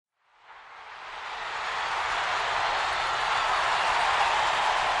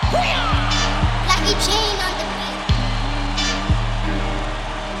Shane on the beat.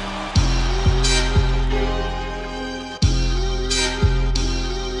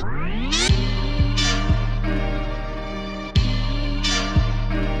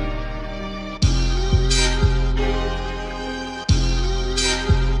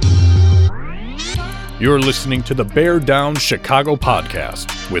 You're listening to the Bear Down Chicago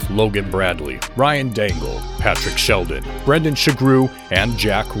podcast with Logan Bradley, Ryan Dangle, Patrick Sheldon, Brendan Shagrew, and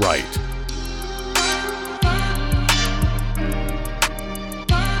Jack Wright.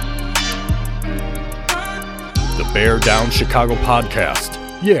 The Bear Down Chicago podcast.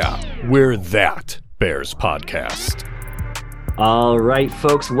 Yeah, we're that Bears podcast. All right,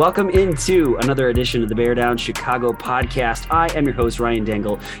 folks, welcome into another edition of the Bear Down Chicago podcast. I am your host, Ryan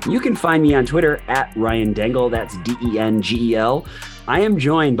Dangle. You can find me on Twitter at Ryan Dangle. That's Dengel. I am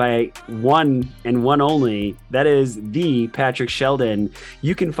joined by one and one only. That is the Patrick Sheldon.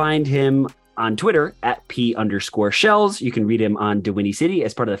 You can find him on Twitter at P_Shells. You can read him on DeWinnie City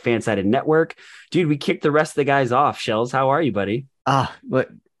as part of the Fansided Network. Dude, we kicked the rest of the guys off. Shells, how are you, buddy? But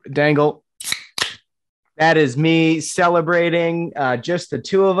Dangle. That is me celebrating just the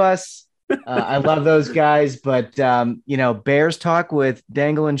two of us. I love those guys, but Bears talk with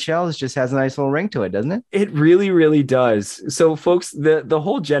Dangle and Shells just has a nice little ring to it, doesn't it? It really, really does. So, folks, the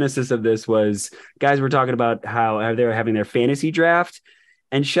whole genesis of this was guys were talking about how they were having their fantasy draft.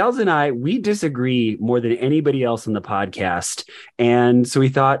 And Shells and I, we disagree more than anybody else on the podcast. And so we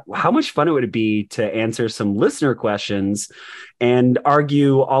thought, how much fun it would be to answer some listener questions and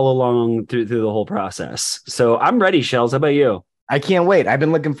argue all along through the whole process. So I'm ready, Shells. How about you? I can't wait. I've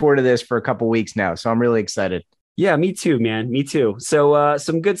been looking forward to this for a couple weeks now, so I'm really excited. Yeah, me too, man. Me too. So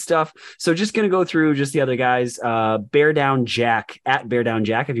some good stuff. So just going to go through just the other guys. Bear Down Jack at Bear Down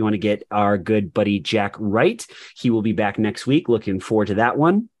Jack. If you want to get our good buddy Jack Wright, he will be back next week. Looking forward to that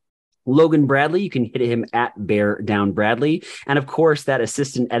one. Logan Bradley, you can hit him at Bear Down Bradley. And of course, that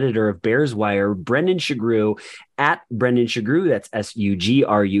assistant editor of Bears Wire, Brendan Shagrew at Brendan Shagrew. That's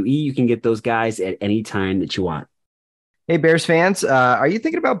Sugrue. You can get those guys at any time that you want. Hey, Bears fans, are you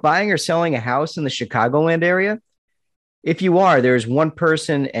thinking about buying or selling a house in the Chicagoland area? If you are, there's one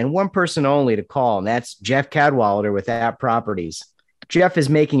person and one person only to call, and that's Jeff Cadwalader with App Properties. Jeff is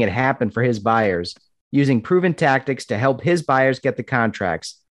making it happen for his buyers, using proven tactics to help his buyers get the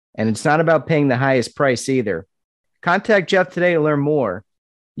contracts. And it's not about paying the highest price either. Contact Jeff today to learn more.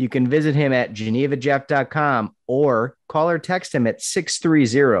 You can visit him at genevajeff.com or call or text him at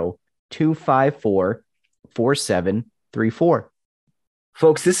 630-254-4734.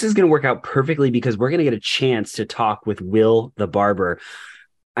 Folks, this is going to work out perfectly because we're going to get a chance to talk with Will the Barber.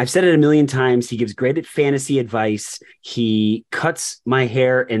 I've said it a million times. He gives great fantasy advice. He cuts my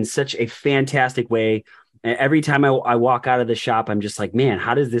hair in such a fantastic way. And every time I walk out of the shop, I'm just like, man,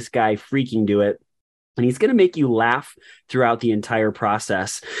 how does this guy freaking do it? And he's going to make you laugh throughout the entire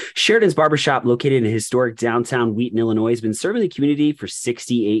process. Sheridan's Barbershop, located in historic downtown Wheaton, Illinois, has been serving the community for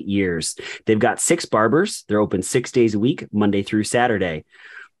 68 years. They've got 6 barbers. They're open 6 days a week, Monday through Saturday.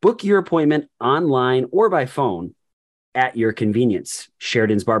 Book your appointment online or by phone at your convenience.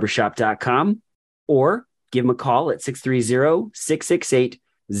 Sheridan'sBarbershop.com or give them a call at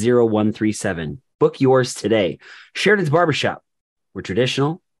 630-668-0137. Book yours today. Sheridan's Barbershop, where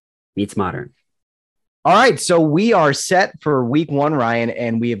traditional meets modern. All right, so we are set for week 1, Ryan,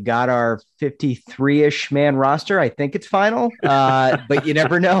 and we have got our 53-ish man roster. I think it's final, but you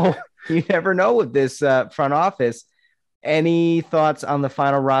never know. You never know with this front office. Any thoughts on the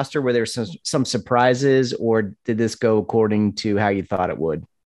final roster? Were there some surprises, or did this go according to how you thought it would?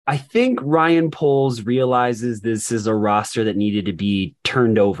 I think Ryan Poles realizes this is a roster that needed to be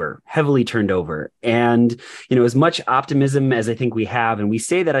turned over, heavily turned over. And, as much optimism as I think we have, and we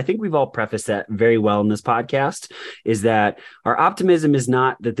say that, I think we've all prefaced that very well in this podcast, is that our optimism is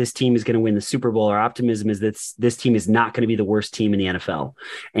not that this team is going to win the Super Bowl. Our optimism is that this team is not going to be the worst team in the NFL.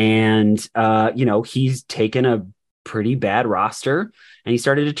 And, he's taken a pretty bad roster and he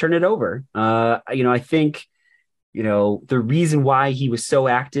started to turn it over. I think, the reason why he was so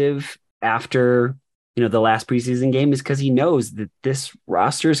active after, the last preseason game is because he knows that this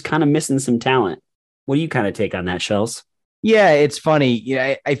roster is kind of missing some talent. What do you kind of take on that, Shells? Yeah, it's funny.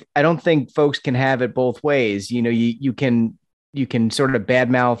 I don't think folks can have it both ways. You can sort of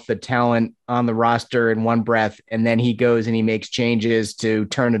badmouth the talent on the roster in one breath, and then he goes and he makes changes to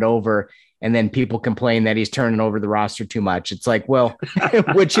turn it over. And then people complain that he's turning over the roster too much. It's like, well,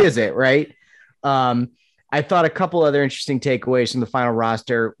 which is it, right? I thought a couple other interesting takeaways from the final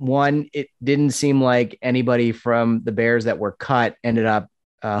roster. One, it didn't seem like anybody from the Bears that were cut ended up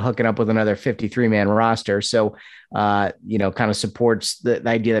hooking up with another 53-man roster. So, kind of supports the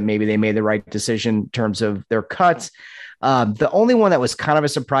idea that maybe they made the right decision in terms of their cuts. The only one that was kind of a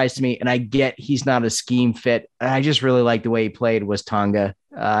surprise to me, and I get he's not a scheme fit, and I just really like the way he played, was Tonga.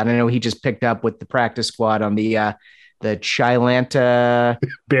 And I know he just picked up with the practice squad on the Chilanta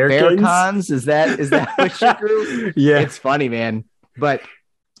Bearcons. Is that what you grew? Yeah. It's funny, man. But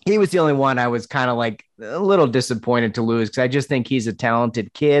he was the only one I was kind of like a little disappointed to lose, because I just think he's a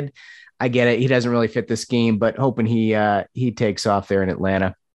talented kid. I get it. He doesn't really fit the scheme, but hoping he takes off there in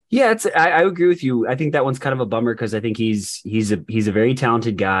Atlanta. Yeah, I agree with you. I think that one's kind of a bummer because I think he's a very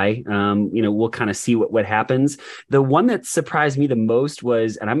talented guy. We'll kind of see what happens. The one that surprised me the most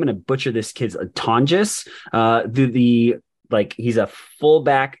was, and I'm going to butcher this kid's Tonjes, he's a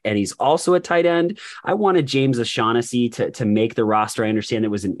fullback and he's also a tight end. I wanted James O'Shaughnessy to make the roster. I understand it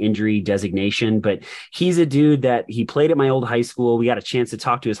was an injury designation, but he's a dude that he played at my old high school. We got a chance to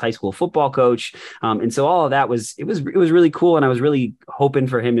talk to his high school football coach. And so all of that was really cool. And I was really hoping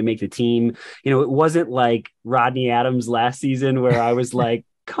for him to make the team. It wasn't like Rodney Adams last season where I was like,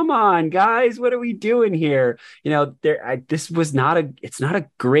 come on, guys, what are we doing here? It's not a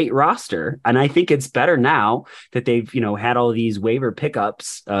great roster. And I think it's better now that they've, had all these waiver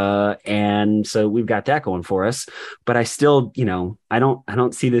pickups. And so we've got that going for us, but I still, I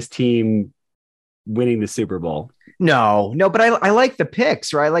don't see this team winning the Super Bowl. No, but I like the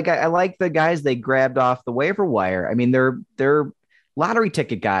picks, right? Like I like the guys they grabbed off the waiver wire. I mean, they're lottery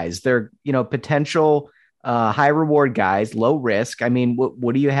ticket guys. They're, potential high reward guys, low risk. I mean,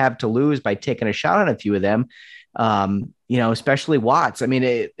 what do you have to lose by taking a shot on a few of them? Especially Watts. I mean,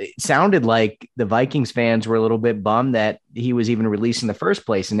 it sounded like the Vikings fans were a little bit bummed that he was even released in the first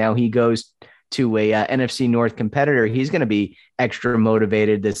place. And now he goes to a NFC North competitor. He's going to be extra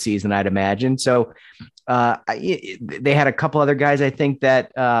motivated this season, I'd imagine. So they had a couple other guys, I think,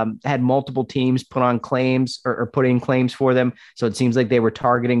 that had multiple teams put on claims or put in claims for them. So it seems like they were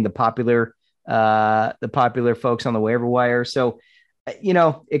targeting the popular folks on the waiver wire. So,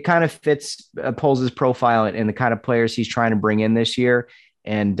 it kind of fits Poles' profile and the kind of players he's trying to bring in this year.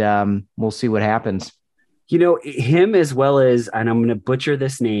 And we'll see what happens. Him as well as, and I'm going to butcher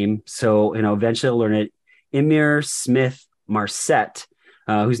this name, so, eventually I'll learn it, Ihmir Smith-Marsette,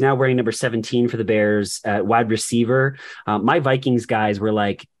 who's now wearing number 17 for the Bears at wide receiver. My Vikings guys were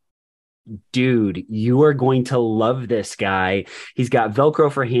like, dude, you are going to love this guy. He's got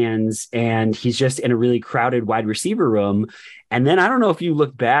Velcro for hands and he's just in a really crowded wide receiver room. And then I don't know if you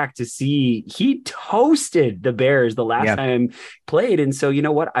look back to see, he toasted the Bears the last time played. And so, you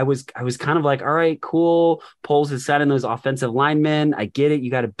know what? I was kind of like, all right, cool. Poles is setting those offensive linemen. I get it.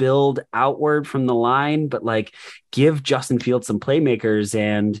 You got to build outward from the line, but like give Justin Fields some playmakers.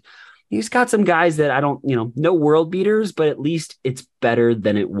 And he's got some guys that I don't, no world beaters, but at least it's better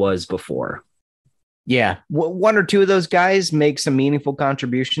than it was before. Yeah. One or two of those guys make some meaningful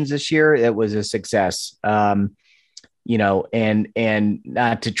contributions this year. It was a success. And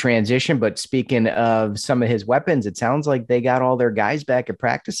not to transition, but speaking of some of his weapons, it sounds like they got all their guys back at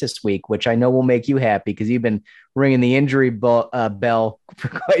practice this week, which I know will make you happy because you've been ringing the injury bell for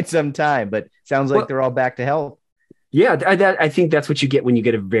quite some time, but sounds like they're all back to health. Yeah, I think that's what you get when you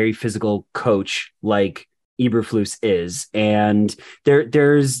get a very physical coach like Eberflus is. And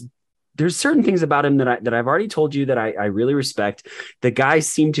there's certain things about him that I've already told you that I really respect. The guys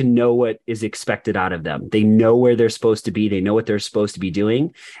seem to know what is expected out of them. They know where they're supposed to be. They know what they're supposed to be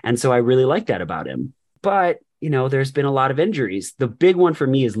doing. And so I really like that about him. But, there's been a lot of injuries. The big one for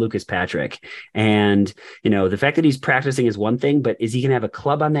me is Lucas Patrick. And, the fact that he's practicing is one thing, but is he going to have a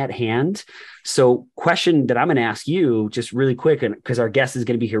club on that hand? So question that I'm going to ask you just really quick, and because our guest is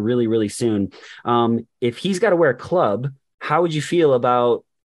going to be here really, really soon. If he's got to wear a club, how would you feel about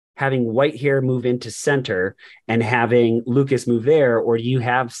having Whitehair move into center and having Lucas move there? Or do you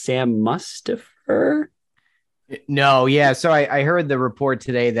have Sam Mustipher? No, yeah. So I heard the report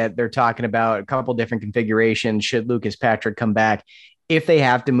today that they're talking about a couple different configurations. Should Lucas Patrick come back? If they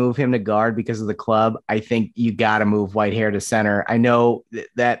have to move him to guard because of the club, I think you got to move Whitehair to center. I know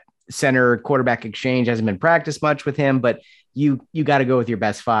that center quarterback exchange hasn't been practiced much with him, but you got to go with your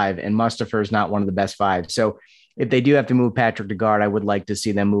best five, and Mustipher is not one of the best five. So if they do have to move Patrick to guard, I would like to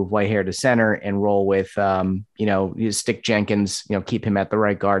see them move Whitehair to center and roll with, stick Jenkins, keep him at the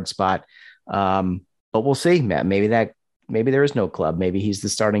right guard spot. But we'll see, Matt. Maybe there is no club. Maybe he's the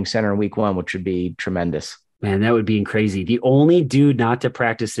starting center in week one, which would be tremendous. Man, that would be crazy. The only dude not to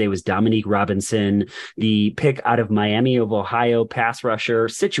practice today was Dominique Robinson, the pick out of Miami of Ohio, pass rusher,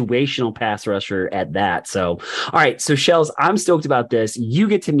 situational pass rusher at that. So, all right. So, Shells, I'm stoked about this. You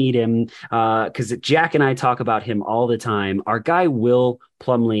get to meet him because Jack and I talk about him all the time. Our guy, Will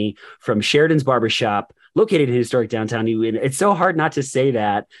Plumley from Sheridan's Barbershop, located in historic downtown. It's so hard not to say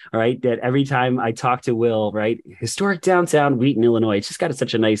that, all right, that every time I talk to Will, right, historic downtown Wheaton, Illinois, it's just got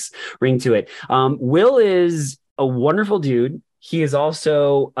such a nice ring to it. Will is a wonderful dude. He is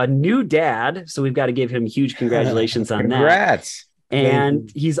also a new dad, so we've got to give him huge congratulations on Congrats. that. And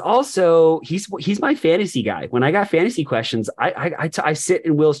he's also he's my fantasy guy. When I got fantasy questions, I sit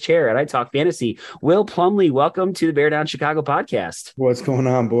in Will's chair and I talk fantasy. Will Plumley, welcome to the Bear Down Chicago podcast. What's going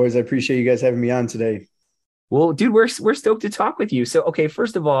on, boys? I appreciate you guys having me on today. Well, dude, we're stoked to talk with you. So, okay,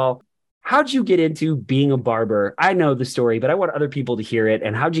 first of all, how'd you get into being a barber? I know the story, but I want other people to hear it.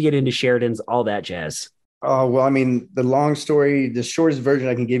 And how'd you get into Sheridan's, all that jazz? Oh, well, I mean, the long story, the shortest version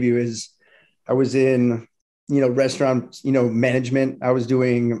I can give you is I was in, restaurant, management. I was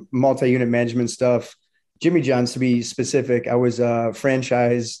doing multi-unit management stuff. Jimmy John's, to be specific, I was a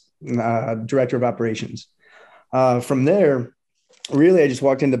franchise director of operations. From there, really, I just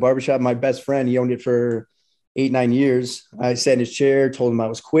walked into the barbershop. My best friend, he owned it for 8-9 years. I sat in his chair, told him I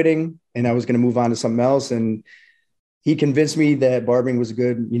was quitting and I was going to move on to something else. And he convinced me that barbering was a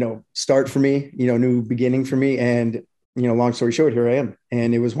good, start for me, new beginning for me. And, long story short, here I am.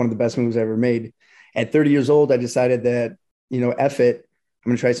 And it was one of the best moves I ever made. At 30 years old, I decided that, F it, I'm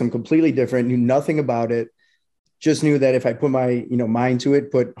going to try something completely different, knew nothing about it. Just knew that if I put my, mind to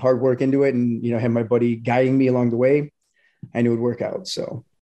it, put hard work into it and, had my buddy guiding me along the way, I knew it would work out. So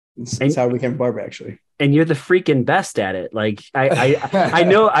that's how I became a barber, actually. And you're the freaking best at it. Like I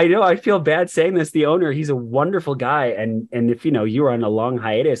know. I feel bad saying this. The owner, he's a wonderful guy. And if you were on a long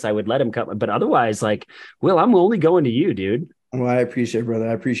hiatus, I would let him come. But otherwise, like, Will, I'm only going to you, dude. Well, I appreciate it, brother.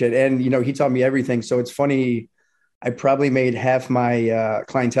 I appreciate it. And, he taught me everything. So it's funny. I probably made half my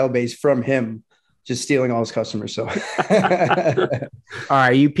clientele base from him, just stealing all his customers. So, all right,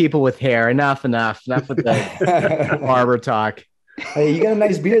 you people with hair, enough with the barber talk. Hey, you got a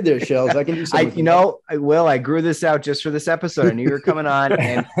nice beard there, Shells. I can do something. I grew this out just for this episode. I knew you were coming on,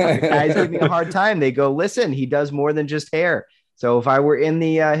 and the guys give me a hard time. They go, listen, he does more than just hair. So if I were in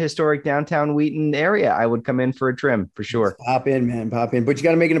the historic downtown Wheaton area, I would come in for a trim for sure. Just pop in, man, pop in. But you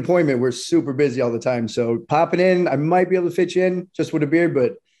got to make an appointment. We're super busy all the time. So popping in, I might be able to fit you in just with a beard,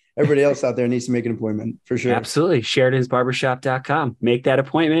 but everybody else out there needs to make an appointment for sure. Absolutely. Sheridan'sBarbershop.com. Make that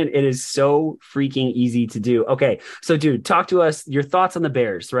appointment. It is so freaking easy to do. Okay. So dude, talk to us, your thoughts on the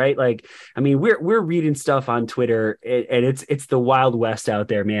Bears, right? Like, I mean, we're reading stuff on Twitter and it's the Wild West out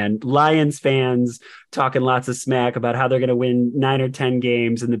there, man. Lions fans talking lots of smack about how they're going to win 9 or 10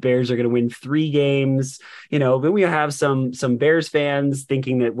 games and the Bears are going to win 3 games. Then we have some Bears fans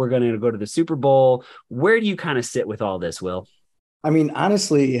thinking that we're going to go to the Super Bowl. Where do you kind of sit with all this, Will? I mean,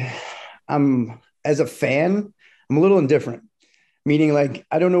 honestly, as a fan, I'm a little indifferent, meaning like,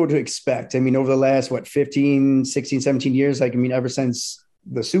 I don't know what to expect. I mean, over the last, 15, 16, 17 years, ever since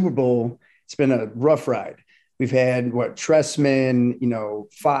the Super Bowl, it's been a rough ride. We've had Trestman,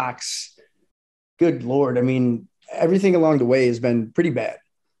 Fox, good Lord. I mean, everything along the way has been pretty bad.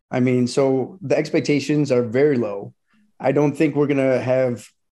 I mean, so the expectations are very low. I don't think we're going to have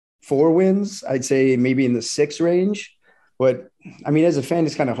 4 wins. I'd say maybe in the 6 range. But I mean, as a fan,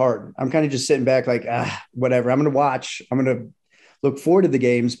 it's kind of hard. I'm kind of just sitting back like, whatever. I'm going to watch. I'm going to look forward to the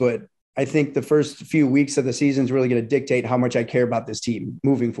games. But I think the first few weeks of the season is really going to dictate how much I care about this team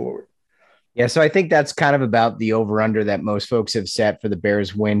moving forward. Yeah, so I think that's kind of about the over-under that most folks have set for the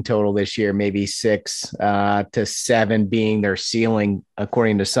Bears win total this year, maybe 6 to 7 being their ceiling,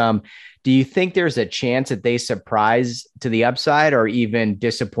 according to some. Do you think there's a chance that they surprise to the upside or even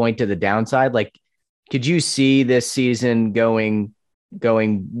disappoint to the downside? Like, could you see this season going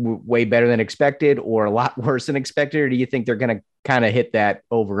way better than expected or a lot worse than expected? Or do you think they're going to kind of hit that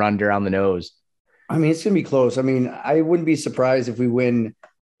over under on the nose? I mean, it's going to be close. I mean, I wouldn't be surprised if we win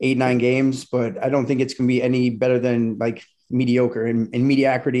 8-9 games, but I don't think it's going to be any better than like mediocre. And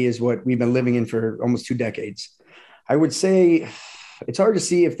mediocrity is what we've been living in for almost 2 decades. I would say it's hard to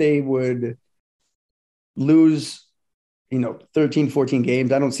see if they would lose, 13, 14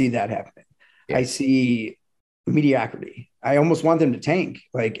 games. I don't see that happening. Yeah. I see mediocrity. I almost want them to tank.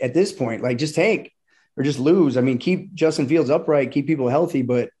 Like at this point, like just tank or just lose. I mean, keep Justin Fields upright, keep people healthy,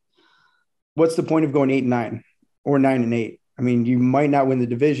 but what's the point of going 8-9 or 9-8? I mean, you might not win the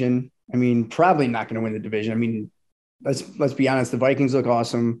division. I mean, probably not going to win the division. I mean, let's be honest. The Vikings look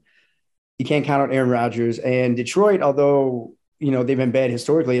awesome. You can't count on Aaron Rodgers and Detroit, although, they've been bad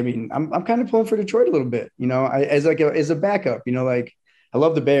historically. I mean, I'm kind of pulling for Detroit a little bit, as a backup, like I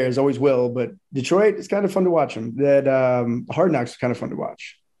love the Bears, always will, but Detroit, it's kind of fun to watch them. That Hard Knocks is kind of fun to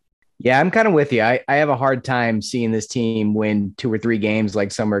watch. Yeah, I'm kind of with you. I have a hard time seeing this team win 2 or 3 games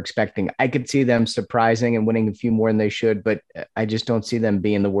like some are expecting. I could see them surprising and winning a few more than they should, but I just don't see them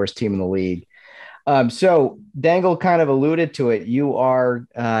being the worst team in the league. So Dangle kind of alluded to it. You are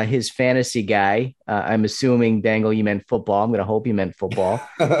his fantasy guy. I'm assuming, Dangle, you meant football. I'm going to hope you meant football.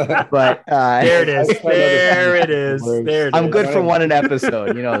 But there it is. There it is. There it I'm is. good for one an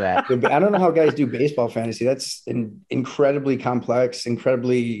episode. You know that. I don't know how guys do baseball fantasy. That's incredibly complex,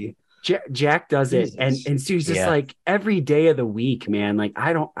 incredibly. Jack does it, and so he's just like every day of the week, man. Like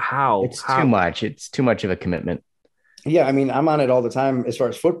I don't how it's too much. It's too much of a commitment. Yeah, I mean, I'm on it all the time as far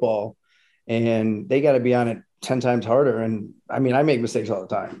as football, and they got to be on it 10 times harder. And I mean, I make mistakes all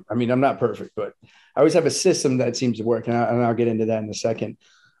the time. I mean, I'm not perfect, but I always have a system that seems to work, and I'll get into that in a second.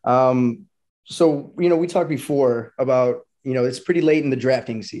 So we talked before about it's pretty late in the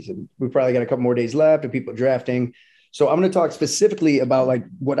drafting season. We probably got a couple more days left of people drafting. So I'm going to talk specifically about like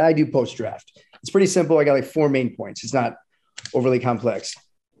what I do post-draft. It's pretty simple. I got like 4 main points. It's not overly complex.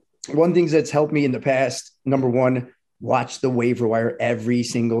 One thing that's helped me in the past, number one, watch the waiver wire every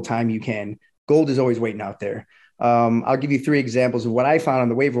single time you can. Gold is always waiting out there. I'll give you 3 examples of what I found on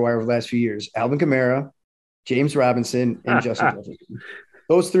the waiver wire over the last few years. Alvin Kamara, James Robinson, and Justin Jefferson.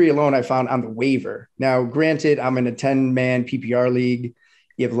 Those 3 alone I found on the waiver. Now, granted, I'm in a 10-man PPR league.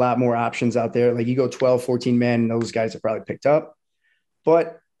 You have a lot more options out there. Like you go 12, 14 men, those guys are probably picked up.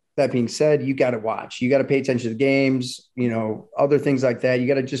 But that being said, you got to watch. You got to pay attention to the games, other things like that. You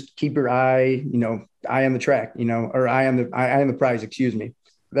got to just keep your eye, eye on the track, or eye on the prize, excuse me.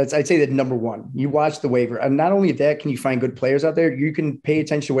 I'd say that number one. You watch the waiver. And not only that, can you find good players out there? You can pay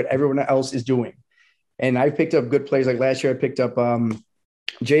attention to what everyone else is doing. And I picked up good players. Like last year, I picked up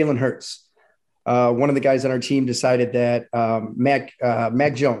Jalen Hurts. One of the guys on our team decided that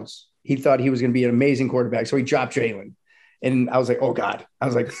Mac Jones, he thought he was going to be an amazing quarterback. So he dropped Jalen. And I was like, oh, God. I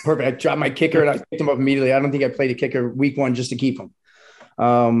was like, perfect. I dropped my kicker and I picked him up immediately. I don't think I played a kicker week 1 just to keep him.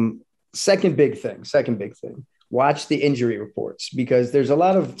 Second big thing. Watch the injury reports because there's a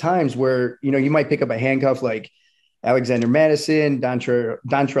lot of times where, you might pick up a handcuff like Alexander Madison,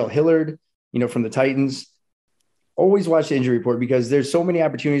 Dontrell Hillard, from the Titans. Always watch the injury report because there's so many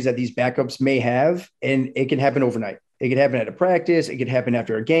opportunities that these backups may have, and it can happen overnight. It could happen at a practice. It could happen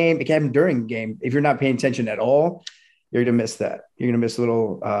after a game. It can happen during a game. If you're not paying attention at all, you're going to miss that. You're going to miss a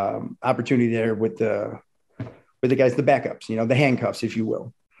little opportunity there with the guys, the backups, the handcuffs, if you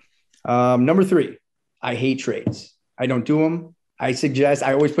will. Number 3, I hate trades. I don't do them. I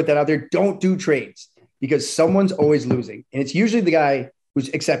always put that out there. Don't do trades because someone's always losing. And it's usually the guy who's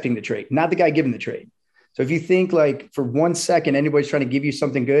accepting the trade, not the guy giving the trade. So if you think like for 1 second, anybody's trying to give you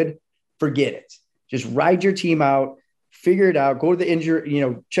something good, forget it. Just ride your team out, figure it out, go to the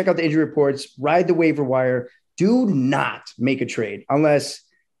injury, check out the injury reports, ride the waiver wire. Do not make a trade unless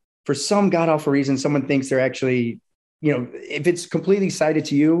for some god awful reason, someone thinks they're actually, if it's completely cited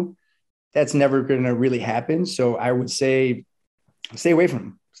to you, that's never going to really happen. So I would say, stay away from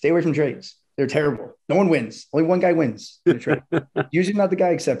them. Stay away from trades. They're terrible. No one wins. Only one guy wins in a trade. Usually not the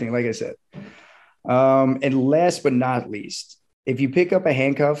guy accepting, like I said. And last but not least, if you pick up a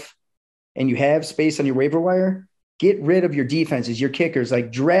handcuff and you have space on your waiver wire, get rid of your defenses, your kickers,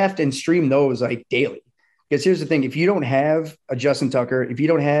 like draft and stream those like daily. Because here's the thing, if you don't have a Justin Tucker, if you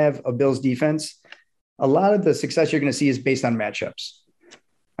don't have a Bills defense, a lot of the success you're going to see is based on matchups.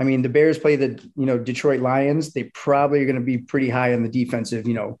 I mean, the Bears play the, Detroit Lions. They probably are going to be pretty high on the defensive,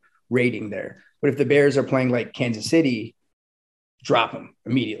 rating there. But if the Bears are playing like Kansas City, drop them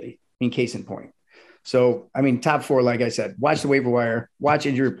immediately, in case in point. So, I mean, top 4, like I said, watch the waiver wire, watch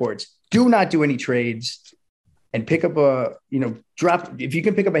injury reports, do not do any trades, and pick up if you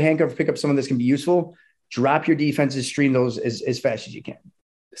can pick up a handcuff, pick up someone that's going to be useful, drop your defenses, stream those as fast as you can.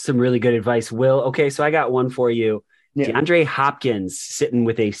 Some really good advice, Will. Okay, so I got one for you. Yeah. DeAndre Hopkins, sitting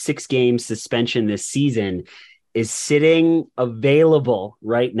with a 6-game suspension this season, is sitting available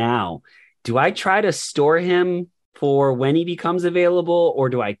right now. Do I try to store him for when he becomes available, or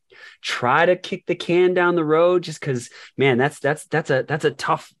do I try to kick the can down the road just because, man, that's a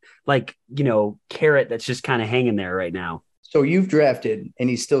tough, carrot that's just kind of hanging there right now. So you've drafted and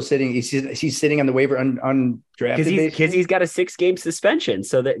he's still sitting. He's sitting on the waiver undrafted because he's got a 6-game suspension,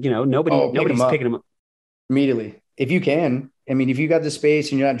 so that nobody's picking him up immediately. If you can, I mean, if you got the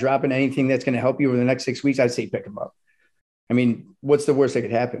space and you're not dropping anything that's going to help you over the next 6 weeks, I'd say pick him up. I mean, what's the worst that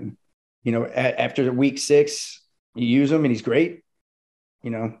could happen? After week 6, you use him and he's great.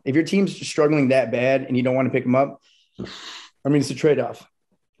 If your team's struggling that bad and you don't want to pick him up, I mean, it's a trade-off.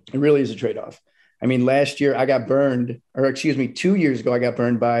 It really is a trade-off. I mean, last year I got burned, or excuse me, 2 years ago, I got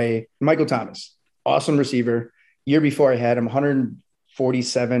burned by Michael Thomas. Awesome receiver. Year before I had him,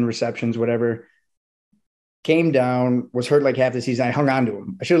 147 receptions, whatever. Came down, was hurt like half the season. I hung on to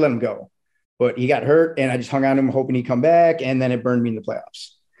him. I should have let him go, but he got hurt and I just hung on to him hoping he'd come back. And then it burned me in the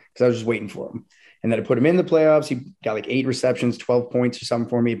playoffs because I was just waiting for him. And then I put him in the playoffs. He got like 8 receptions, 12 points or something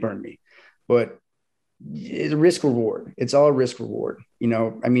for me. It burned me. But it's a risk reward. It's all risk reward. You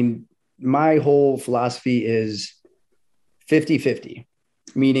know, I mean, my whole philosophy is 50-50,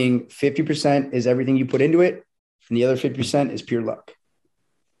 meaning 50% is everything you put into it. And the other 50% is pure luck.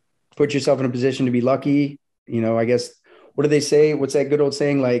 Put yourself in a position to be lucky. You know, I guess, what do they say? What's that good old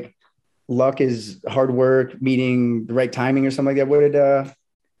saying? Like, luck is hard work meeting the right timing or something like that. What did,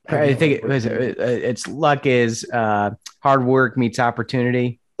 I think it's luck is hard work meets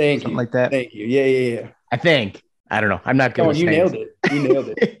opportunity. Thank something you. like that. Thank you. Yeah. I think. I don't know. I'm not good. Oh, you nailed it. You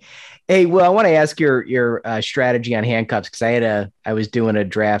nailed it. Hey, well, I want to ask your strategy on handcuffs because I was doing a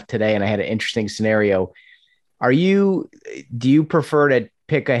draft today and I had an interesting scenario. Do you prefer to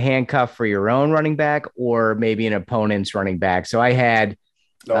pick a handcuff for your own running back or maybe an opponent's running back? So I have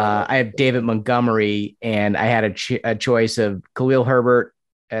David Montgomery and I had a choice of Khalil Herbert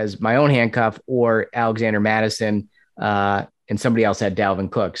as my own handcuff or Alexander Madison, and somebody else had Dalvin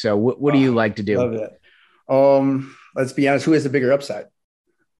Cook. So what do you like to do? Love that. Let's be honest. Who has the bigger upside?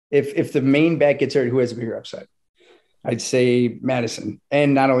 If the main back gets hurt, who has a bigger upside? I'd say Madison.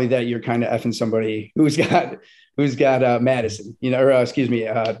 And not only that, you're kind of effing somebody who's got Madison, you know, or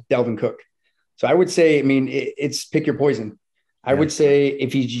Dalvin Cook. So I would say, I mean, it's pick your poison. I would say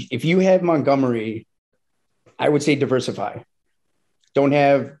if you have Montgomery, I would say diversify. Don't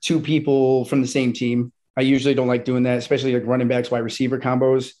have 2 people from the same team. I usually don't like doing that, especially like running backs, wide receiver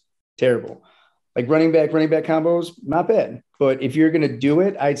combos. Terrible. Like running back combos, not bad. But if you're going to do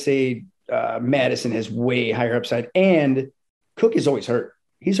it, I'd say Madison has way higher upside. And Cook is always hurt.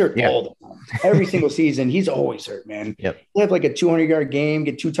 He's hurt all the time. Every single season, he's always hurt, man. Yep. He'll have like a 200-yard game,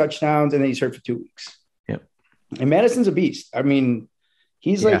 get 2 touchdowns, and then he's hurt for 2 weeks. Yep. And Madison's a beast. I mean,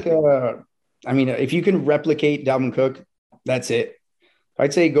 he's like, if you can replicate Dalvin Cook, that's it.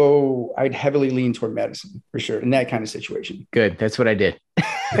 I'd say I'd heavily lean toward Madison for sure in that kind of situation. Good. That's what I did. All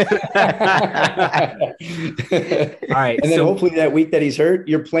right. And then hopefully that week that he's hurt,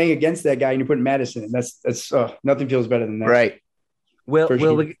 you're playing against that guy and you're putting Madison in. That's nothing feels better than that. Right. Well,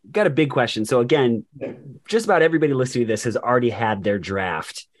 we got a big question. So again, just about everybody listening to this has already had their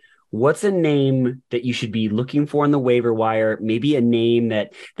draft. What's a name that you should be looking for on the waiver wire? Maybe a name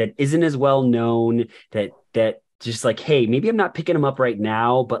that isn't as well known, that just like, hey, maybe I'm not picking him up right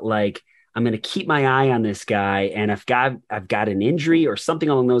now, but like I'm going to keep my eye on this guy. And I've got an injury or something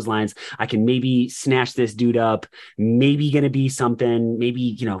along those lines. I can maybe snatch this dude up. Maybe going to be something, maybe,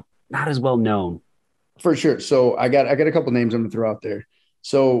 you know, not as well known. For sure. So I got a couple names I'm going to throw out there.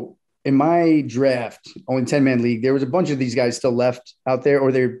 So in my draft, only 10-man league, there was a bunch of these guys still left out there,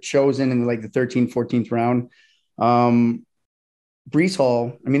 or they're chosen in like the 13th, 14th round. Breece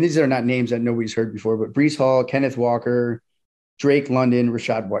Hall. I mean, these are not names that nobody's heard before, but Breece Hall, Kenneth Walker, Drake London,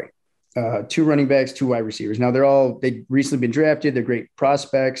 Rachaad White, 2 running backs, 2 wide receivers. Now they've recently been drafted. They're great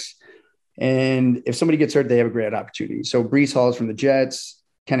prospects. And if somebody gets hurt, they have a great opportunity. So Breece Hall is from the Jets.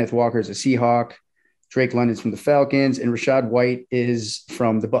 Kenneth Walker is a Seahawk. Drake London's from the Falcons, and Rachaad White is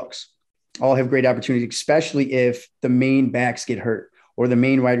from the Bucs. All have great opportunities, especially if the main backs get hurt or the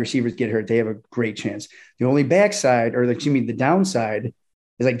main wide receivers get hurt. They have a great chance. The only backside, or the downside,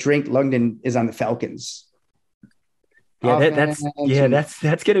 is like Drake London is on the Falcons. Yeah, that's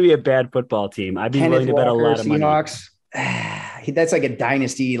going to be a bad football team. I'd be willing to bet a lot of money. Seahawks, that's like a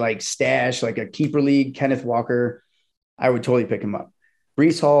dynasty, like stash, like a keeper league. Kenneth Walker, I would totally pick him up.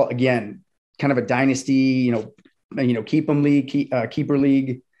 Breece Hall, again, kind of a dynasty, keeper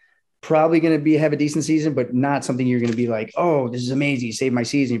league. Probably going to have a decent season, but not something you're going to be like, oh, this is amazing. You saved my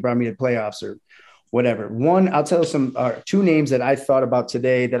season. You brought me to the playoffs or whatever. I'll tell some 2 names that I thought about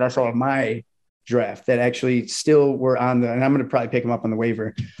today that I saw in my draft that actually still were and I'm going to probably pick him up on the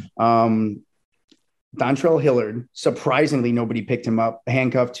waiver. Dontrell Hillard. Surprisingly, nobody picked him up,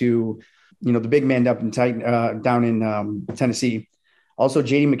 handcuffed to, the big man up in down in Tennessee. Also,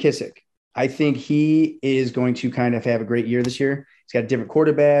 J.D. McKissick. I think he is going to kind of have a great year this year. He's got a different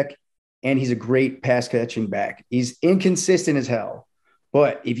quarterback, and he's a great pass catching back. He's inconsistent as hell,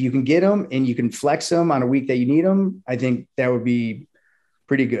 but if you can get him and you can flex him on a week that you need him, I think that would be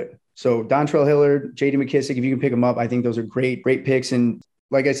pretty good. So Dontrell Hillard, J.D. McKissick, if you can pick them up, I think those are great picks. And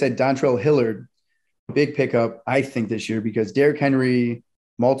like I said, Dontrell Hillard, big pickup, I think, this year because Derrick Henry,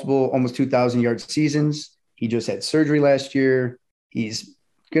 multiple almost 2,000 yard seasons. He just had surgery last year. He's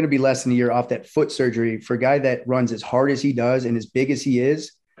going to be less than a year off that foot surgery. For a guy that runs as hard as he does and as big as he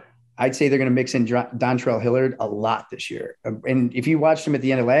is, I'd say they're going to mix in Dontrell Hilliard a lot this year. And if you watched him at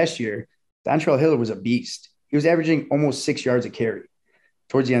the end of last year, Dontrell Hilliard was a beast. He was averaging almost 6 yards a carry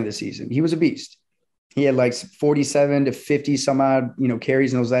towards the end of the season. He was a beast. He had like 47 to 50 some odd,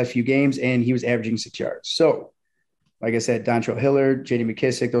 carries in those last few games, and he was averaging 6 yards. So, like I said, Dontrell Hilliard, J.D.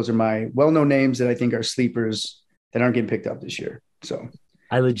 McKissic, those are my well-known names that I think are sleepers that aren't getting picked up this year. So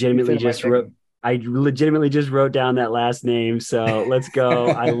I legitimately just wrote down that last name. So let's go.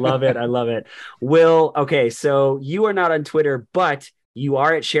 I love it. I love it. Will, okay, so you are not on Twitter, but you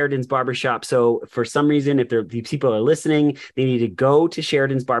are at Sheridan's Barbershop. So for some reason, if these people are listening, they need to go to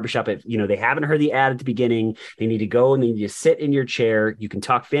Sheridan's Barbershop. If they haven't heard the ad at the beginning, they need to go and they need to sit in your chair. You can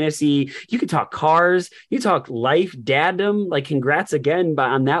talk fantasy. You can talk cars. You talk life, daddom. Like, congrats again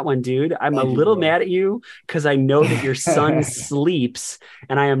on that one, dude. I'm a little mad at you because I know that your son sleeps,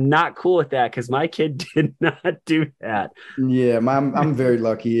 and I am not cool with that because my kid did not do that. Yeah, I'm very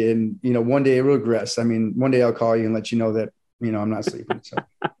lucky. And, one day it will regress. I mean, one day I'll call you and let you know that I'm not sleeping. So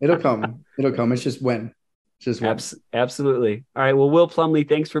it'll come. It's just when. Absolutely. All right. Well, Will Plumlee,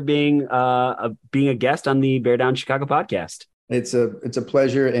 thanks for being a guest on the Bear Down Chicago podcast. It's a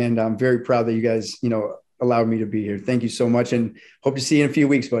pleasure, and I'm very proud that you guys, allowed me to be here. Thank you so much, and hope to see you in a few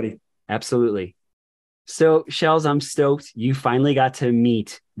weeks, buddy. Absolutely. So, Shells, I'm stoked you finally got to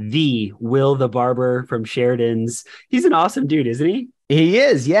meet the Will the Barber from Sheridan's. He's an awesome dude, isn't he? He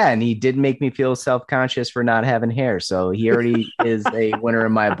is, yeah, and he did make me feel self-conscious for not having hair, so he already is a winner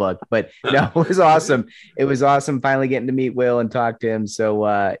in my book. But no, it was awesome. It was awesome finally getting to meet Will and talk to him.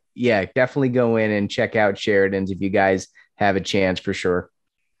 So, yeah, definitely go in and check out Sheridan's if you guys have a chance, for sure.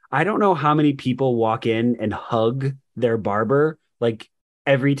 I don't know how many people walk in and hug their barber like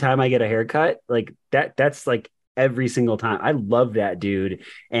every time I get a haircut. Like that's like every single time. I love that dude.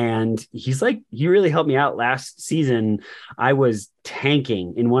 And he really helped me out last season. I was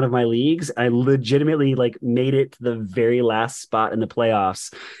tanking in one of my leagues. I legitimately made it to the very last spot in the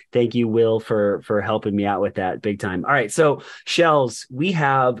playoffs. Thank you, Will, for helping me out with that big time. All right. So, Shells, we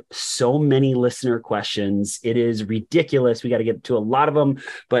have so many listener questions. It is ridiculous. We got to get to a lot of them,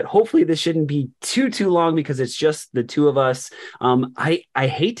 but hopefully this shouldn't be too long because it's just the two of us. I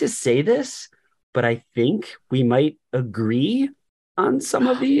hate to say this, but I think we might agree on some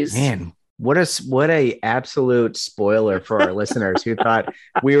of these. Man, what a absolute spoiler for our listeners who thought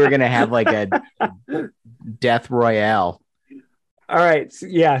we were going to have like a death royale. All right.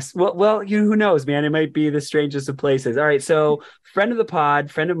 Yes. Well, who knows, man? It might be the strangest of places. All right. So, friend of the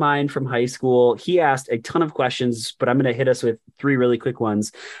pod, friend of mine from high school, he asked a ton of questions, but I'm going to hit us with 3 really quick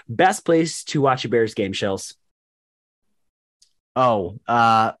ones. Best place to watch a Bears game, Shells?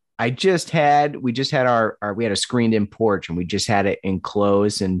 We just had we had a screened in porch, and we just had it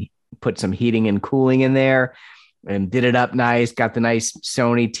enclosed and put some heating and cooling in there and did it up nice, got the nice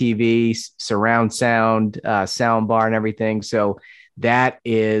Sony TV, surround sound, sound bar and everything. So that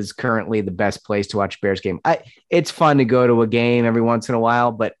is currently the best place to watch a Bears game. It's fun to go to a game every once in a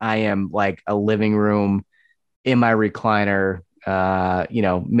while, but I am like a living room in my recliner,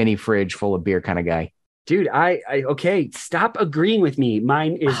 mini fridge full of beer kind of guy. Dude, okay, stop agreeing with me.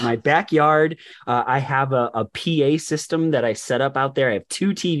 Mine is my backyard. I have a PA system that I set up out there. I have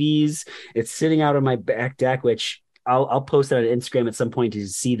 2 TVs. It's sitting out on my back deck, which I'll post it on Instagram at some point to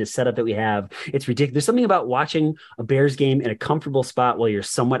see the setup that we have. It's ridiculous. There's something about watching a Bears game in a comfortable spot while you're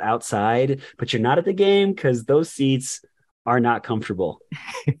somewhat outside, but you're not at the game because those seats are not comfortable.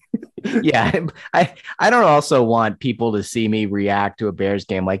 Yeah, I don't also want people to see me react to a Bears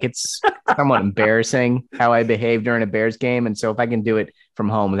game. Like, it's somewhat embarrassing how I behave during a Bears game. And so if I can do it from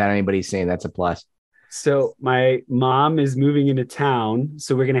home without anybody seeing, that's a plus. So my mom is moving into town,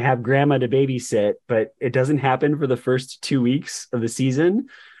 so we're going to have grandma to babysit, but it doesn't happen for the first 2 weeks of the season.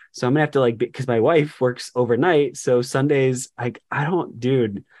 So I'm gonna have to because my wife works overnight. So Sundays, I don't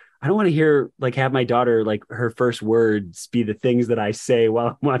want to hear have my daughter her first words be the things that I say while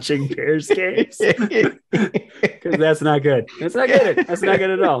I'm watching Bears games, because that's not good. That's not good. That's not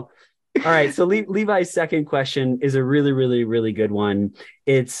good at all. All right. So Levi's second question is a really, really, really good one.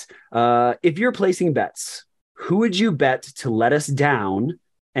 It's if you're placing bets, who would you bet to let us down,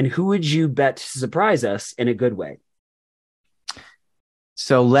 and who would you bet to surprise us in a good way?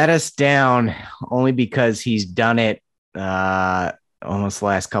 So let us down only because he's done it almost the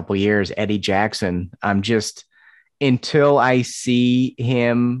last couple of years. Eddie Jackson. Until I see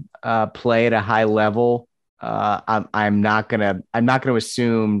him play at a high level, I'm not gonna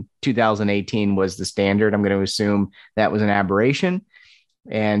assume 2018 was the standard. I'm going to assume that was an aberration.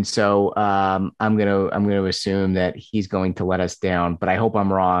 And so I'm gonna assume that he's going to let us down, but I hope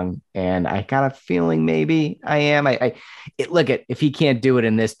I'm wrong. And I got a feeling maybe I am. Look at, if he can't do it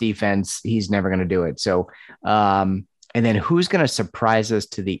in this defense, he's never gonna do it. So and then who's gonna surprise us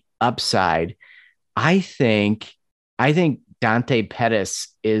to the upside? I think Dante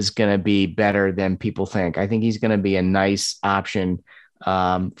Pettis is gonna be better than people think. I think he's gonna be a nice option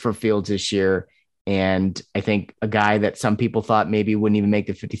for Fields this year. And I think a guy that some people thought maybe wouldn't even make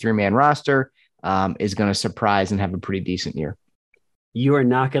the 53-man roster is going to surprise and have a pretty decent year. You are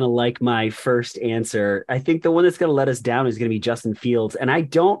not going to like my first answer. I think the one that's going to let us down is going to be Justin Fields. And I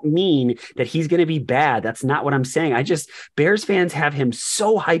don't mean that he's going to be bad. That's not what I'm saying. Bears fans have him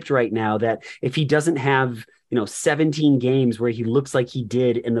so hyped right now that if he doesn't have 17 games where he looks like he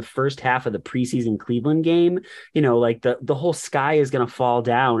did in the first half of the preseason Cleveland game, like the whole sky is going to fall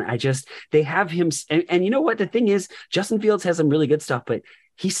down. They have him. And you know what? The thing is, Justin Fields has some really good stuff, but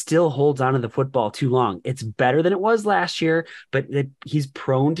he still holds onto the football too long. It's better than it was last year, but he's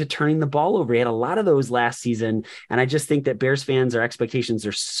prone to turning the ball over. He had a lot of those last season. And I just think that Bears fans, their expectations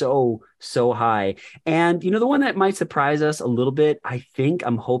are so high. And, the one that might surprise us a little bit,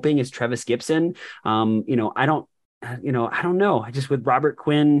 I'm hoping, is Trevis Gibson. I don't know. With Robert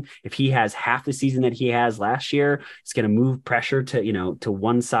Quinn, if he has half the season that he has last year, it's going to move pressure to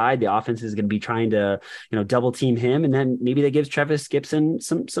one side. The offense is going to be trying to, double team him. And then maybe that gives Trevis Gibson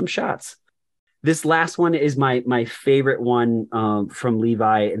some shots. This last one is my favorite one from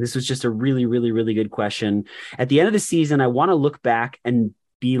Levi. And this was just a really, really, really good question. At the end of the season, I want to look back and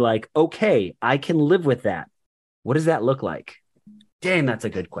be like, okay, I can live with that. What does that look like? Damn, that's a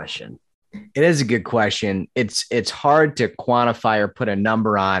good question. It is a good question. It's hard to quantify or put a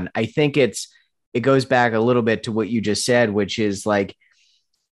number on. I think it goes back a little bit to what you just said, which is like,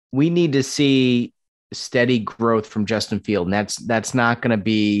 we need to see steady growth from Justin Field. And that's not going to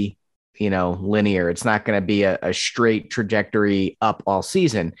be, linear. It's not going to be a straight trajectory up all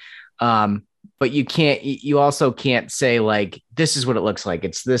season. But you also can't say like, this is what it looks like.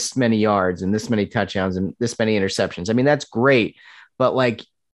 It's this many yards and this many touchdowns and this many interceptions. I mean, that's great, but like,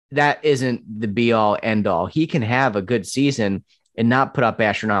 that isn't the be all end all. He can have a good season and not put up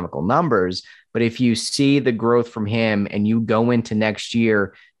astronomical numbers. But if you see the growth from him and you go into next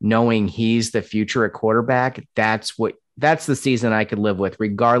year knowing he's the future at quarterback, that's the season I could live with,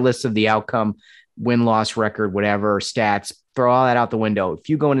 regardless of the outcome, win-loss record, whatever, stats, throw all that out the window. If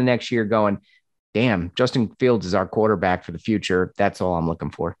you go into next year going, damn, Justin Fields is our quarterback for the future, that's all I'm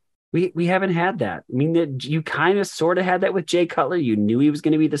looking for. We haven't had that. I mean, you kind of sort of had that with Jay Cutler. You knew he was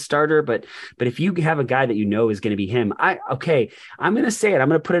going to be the starter, but if you have a guy that is going to be him, I'm going to say it. I'm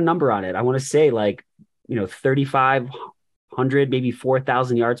going to put a number on it. I want to say 3,500, maybe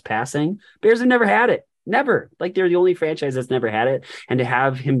 4,000 yards passing. Bears have never had it. Never. Like, they're the only franchise that's never had it. And to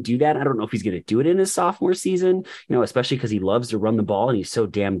have him do that, I don't know if he's going to do it in his sophomore season, especially because he loves to run the ball and he's so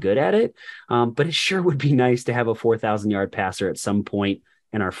damn good at it. But it sure would be nice to have a 4,000 yard passer at some point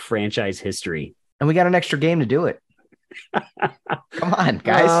in our franchise history. And we got an extra game to do it. Come on,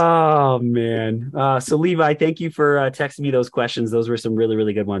 guys. Oh, man. So Levi, thank you for texting me those questions. Those were some really,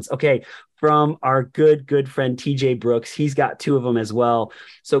 really good ones. Okay. From our good friend, TJ Brooks, he's got two of them as well.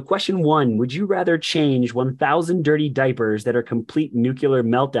 So question one, would you rather change 1,000 dirty diapers that are complete nuclear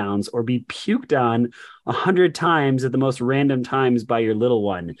meltdowns or be puked on 100 times at the most random times by your little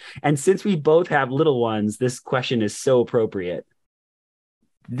one? And since we both have little ones, this question is so appropriate.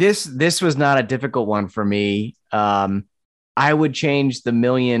 This was not a difficult one for me. I would change the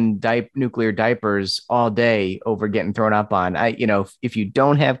million nuclear diapers all day over getting thrown up on. If you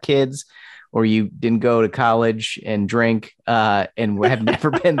don't have kids or you didn't go to college and drink and have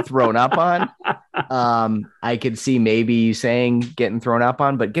never been thrown up on, I could see maybe you saying getting thrown up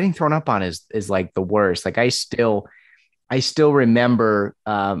on, but getting thrown up on is like the worst. Like I still remember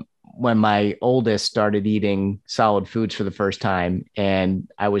when my oldest started eating solid foods for the first time,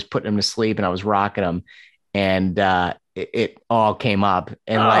 and I was putting him to sleep and I was rocking him, and it all came up.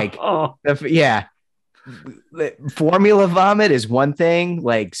 And formula vomit is one thing,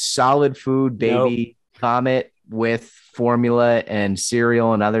 like solid food baby vomit with formula and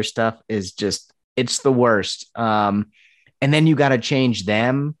cereal and other stuff is just, it's the worst. And then you got to change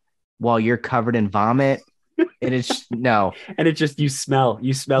them while you're covered in vomit. And it's no. And it just, you smell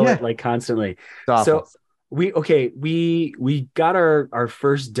it like constantly. So we got our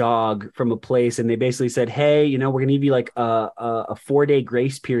first dog from a place, and they basically said, hey, we're going to give you like a 4-day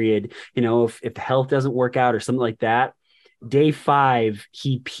grace period. If the health doesn't work out or something like that. Day 5,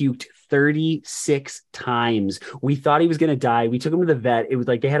 he puked 36 times. We thought he was going to die. We took him to the vet. It was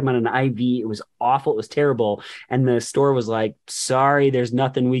like they had him on an IV. It was awful. It was terrible. And the store was like, sorry, there's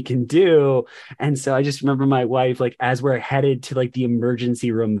nothing we can do. And so I just remember my wife, like, as we're headed to like the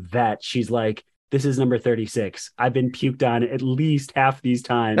emergency room vet, she's like, this is number 36. I've been puked on at least half these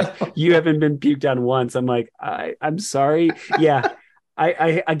times. You haven't been puked on once. I'm like, I'm sorry. Yeah.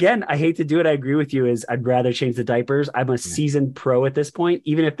 Again, I hate to do it. I agree with you. I'd rather change the diapers. I'm a seasoned pro at this point,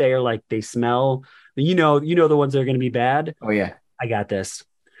 even if they are like, they smell, the ones that are going to be bad. Oh yeah. I got this.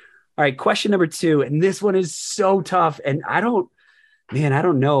 All right. Question number 2. And this one is so tough. And I don't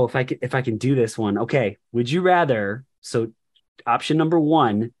know if I can do this one. Okay. Would you rather, so option number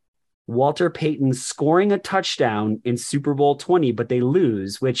 1, Walter Payton scoring a touchdown in Super Bowl 20, but they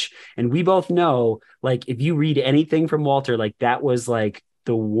lose, and we both know, like, if you read anything from Walter, like, that was like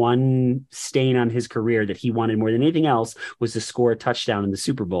the one stain on his career that he wanted more than anything else was to score a touchdown in the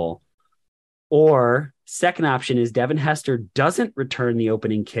Super Bowl. Or second option is Devin Hester doesn't return the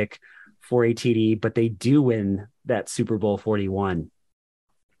opening kick for a TD, but they do win that Super Bowl 41.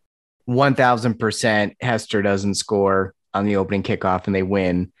 1000% Hester doesn't score on the opening kickoff and they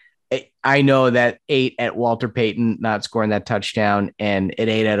win. I know that 8 at Walter Payton not scoring that touchdown, and it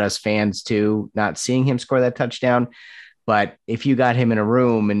 8 at us fans too, not seeing him score that touchdown. But if you got him in a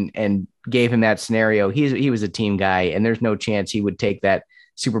room and gave him that scenario, he was a team guy, and there's no chance he would take that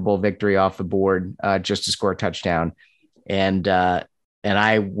Super Bowl victory off the board just to score a touchdown. And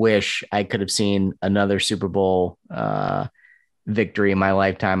I wish I could have seen another Super Bowl victory in my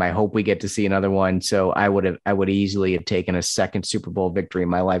lifetime. I hope we get to see another one. So I would easily have taken a second Super Bowl victory in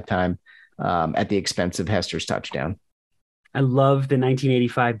my lifetime at the expense of Hester's touchdown. I love the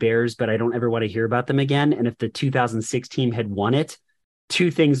 1985 Bears, but I don't ever want to hear about them again. And if the 2006 team had won it,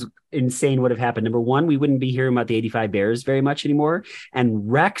 2 things insane would have happened. Number 1, we wouldn't be hearing about the 85 Bears very much anymore.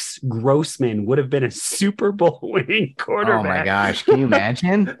 And Rex Grossman would have been a Super Bowl winning quarterback. Oh my gosh. Can you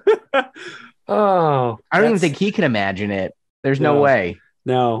imagine? I don't even think he can imagine it. There's no way.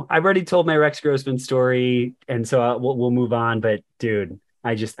 No, I've already told my Rex Grossman story. And so we'll move on. But dude,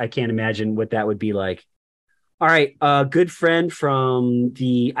 I can't imagine what that would be like. All right. A good friend from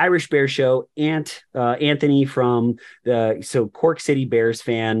the Irish Bear Show, Anthony from Cork City Bears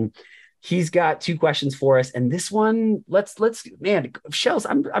fan. He's got 2 questions for us. And this one, man, Shells,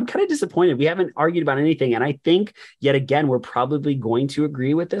 I'm kind of disappointed. We haven't argued about anything. And I think yet again, we're probably going to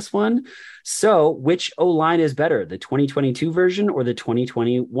agree with this one. So which O-line is better, the 2022 version or the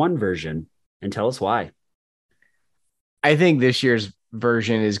 2021 version? And tell us why. I think this year's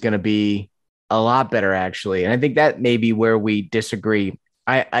version is going to be a lot better, actually. And I think that may be where we disagree.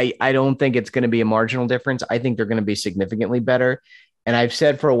 I don't think it's going to be a marginal difference. I think they're going to be significantly better. And I've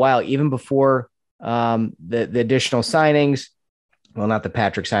said for a while, even before the additional signings, well, not the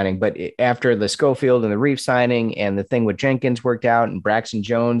Patrick signing, but after the Schofield and the Reef signing and the thing with Jenkins worked out and Braxton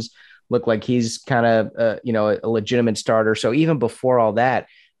Jones looked like he's kind of, a legitimate starter. So even before all that,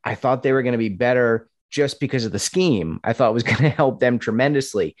 I thought they were going to be better just because of the scheme. I thought it was going to help them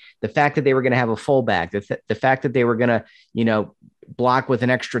tremendously. The fact that they were going to have a fullback, the fact that they were going to, block with an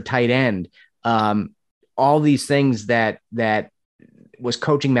extra tight end, all these things that was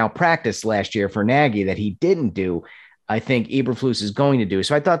coaching malpractice last year for Nagy that he didn't do, I think Eberflus is going to do.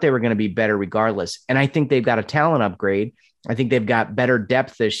 So I thought they were going to be better regardless. And I think they've got a talent upgrade. I think they've got better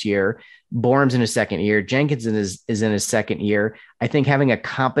depth this year. Borum's in his second year. Jenkins is in his second year. I think having a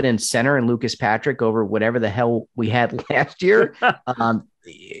competent center in Lucas Patrick over whatever the hell we had last year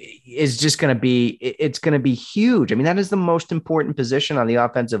is just going to be huge. I mean, that is the most important position on the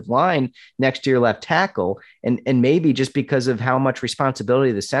offensive line next to your left tackle. And maybe just because of how much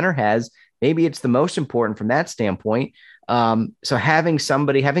responsibility the center has, maybe it's the most important from that standpoint. So having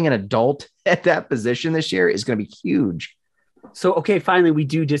an adult at that position this year is going to be huge. So, okay, finally, we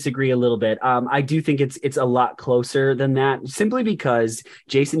do disagree a little bit. I do think it's a lot closer than that, simply because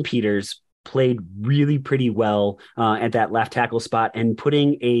Jason Peters played really pretty well at that left tackle spot, and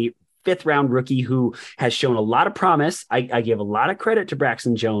putting a 5th round rookie who has shown a lot of promise. I give a lot of credit to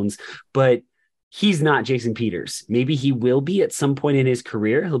Braxton Jones, but he's not Jason Peters. Maybe he will be at some point in his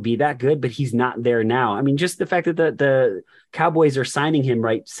career. He'll be that good, but he's not there now. I mean, just the fact that the Cowboys are signing him,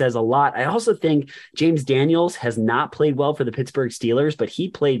 right, says a lot. I also think James Daniels has not played well for the Pittsburgh Steelers, but he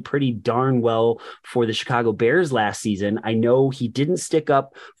played pretty darn well for the Chicago Bears last season. I know he didn't stick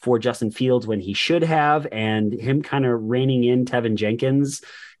up for Justin Fields when he should have, and him kind of reining in Tevin Jenkins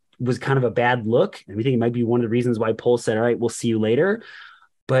was kind of a bad look. And we think it might be one of the reasons why Poles said, all right, we'll see you later.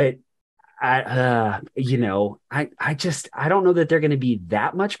 But I don't know that they're going to be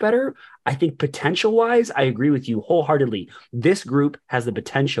that much better. I think potential wise, I agree with you wholeheartedly. This group has the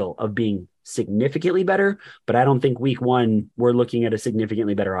potential of being significantly better, but I don't think week one, we're looking at a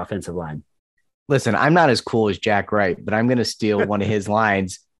significantly better offensive line. Listen, I'm not as cool as Jack Wright, but I'm going to steal one of his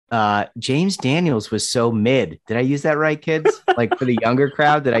lines. James Daniels was so mid. Did I use that right, kids? Like for the younger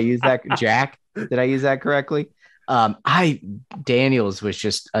crowd, did I use that? Jack, did I use that correctly? Daniels was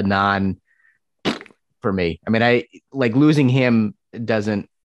just a non for me. I mean, I like losing him doesn't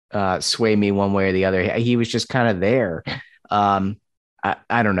sway me one way or the other. He was just kind of there.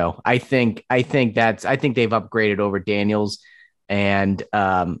 I don't know. I think they've upgraded over Daniels and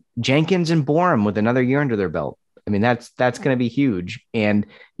Jenkins and Borum with another year under their belt. I mean, that's going to be huge. And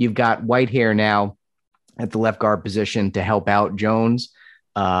you've got Whitehair now at the left guard position to help out Jones,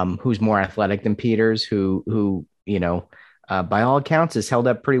 who's more athletic than Peters, who by all accounts has held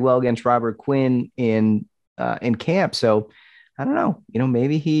up pretty well against Robert Quinn in camp. So I don't know,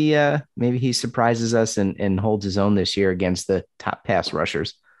 maybe he surprises us and holds his own this year against the top pass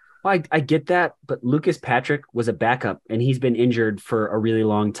rushers. Well, I get that, but Lucas Patrick was a backup and he's been injured for a really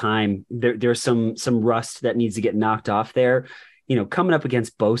long time. There's some rust that needs to get knocked off there. Coming up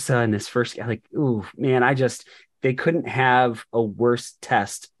against Bosa in this first, ooh, man, they couldn't have a worse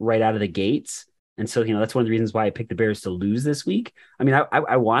test right out of the gates. And so, that's one of the reasons why I picked the Bears to lose this week. I mean,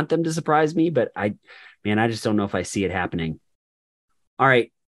 I want them to surprise me, but I just don't know if I see it happening. All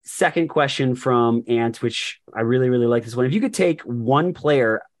right. Second question from Ant, which I really, really like this one. If you could take one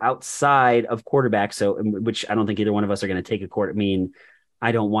player outside of quarterback, which I don't think either one of us are going to take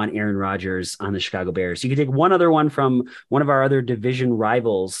I don't want Aaron Rodgers on the Chicago Bears. You could take one other one from one of our other division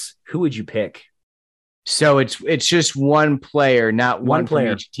rivals. Who would you pick? So it's just one player, not one player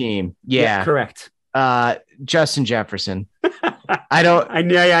from each team. Yeah, correct. Justin Jefferson. I know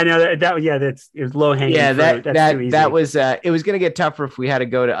that it was low hanging. Yeah, that was it was going to get tougher if we had to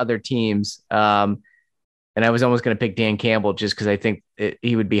go to other teams. And I was almost going to pick Dan Campbell just because I think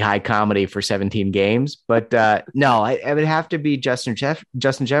he would be high comedy for 17 games. But no, I would have to be Justin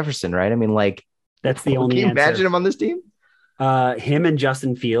Jefferson, right? I mean, that's the only. Can you imagine him on this team? Him and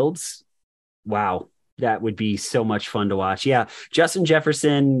Justin Fields. Wow. That would be so much fun to watch. Yeah. Justin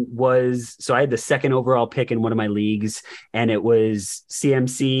Jefferson so I had the second overall pick in one of my leagues and it was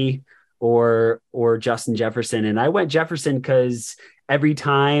CMC or Justin Jefferson. And I went Jefferson because every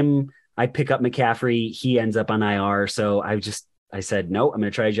time I pick up McCaffrey, he ends up on IR. So I said, no, I'm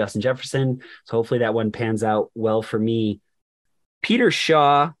going to try Justin Jefferson. So hopefully that one pans out well for me. Peter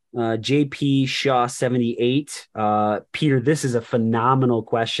Shaw, JP Shaw 78. Peter, this is a phenomenal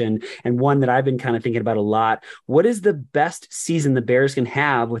question and one that I've been kind of thinking about a lot. What is the best season the Bears can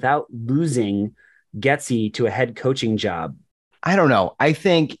have without losing Getsy to a head coaching job? I don't know. I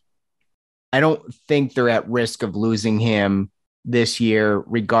don't think they're at risk of losing him this year,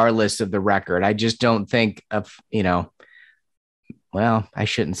 regardless of the record. I just don't think well, I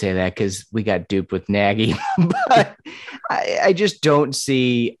shouldn't say that because we got duped with Nagy, but I just don't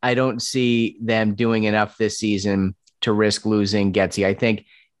see them doing enough this season to risk losing Getsy. I think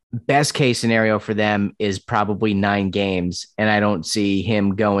best case scenario for them is probably 9 games, and I don't see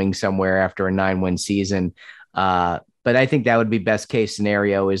him going somewhere after a 9-win season. But I think that would be best case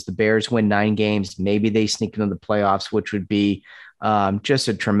scenario is the Bears win 9 games. Maybe they sneak into the playoffs, which would be just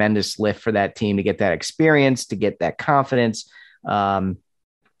a tremendous lift for that team to get that experience, to get that confidence.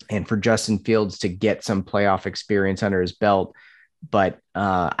 And for Justin Fields to get some playoff experience under his belt. But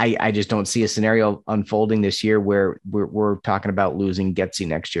I just don't see a scenario unfolding this year where we're talking about losing Getsy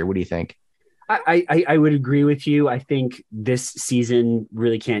next year. What do you think? I would agree with you. I think this season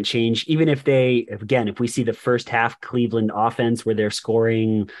really can't change. Even if we see the first half Cleveland offense where they're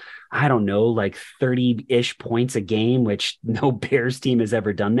scoring, I don't know, like 30-ish points a game, which no Bears team has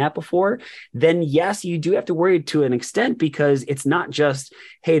ever done that before, then yes, you do have to worry to an extent because it's not just,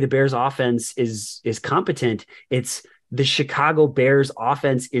 hey, the Bears offense is competent. It's the Chicago Bears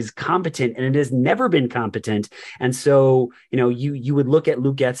offense is competent and it has never been competent. And so, you would look at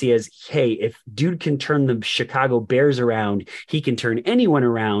Luke Getsy as, hey, if dude can turn the Chicago Bears around, he can turn anyone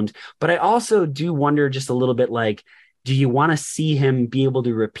around. But I also do wonder just a little bit do you want to see him be able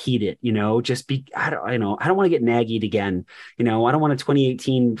to repeat it? I don't want to get Nagy'd again. I don't want a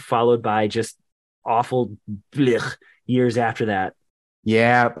 2018 followed by just awful years after that.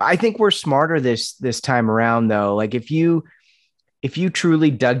 Yeah, I think we're smarter this time around though. Like if you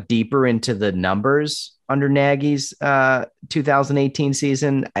truly dug deeper into the numbers under Nagy's 2018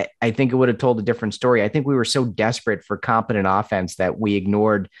 season, I think it would have told a different story. I think we were so desperate for competent offense that we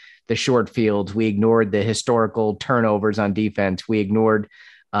ignored the short fields. We ignored the historical turnovers on defense. We ignored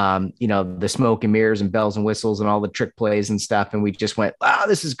the smoke and mirrors and bells and whistles and all the trick plays and stuff. And we just went, wow,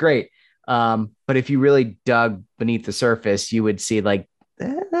 this is great. But if you really dug beneath the surface, you would see like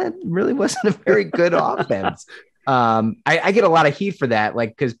that really wasn't a very good offense. I get a lot of heat for that, like,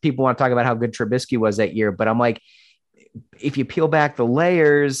 because people want to talk about how good Trubisky was that year, but I'm like, if you peel back the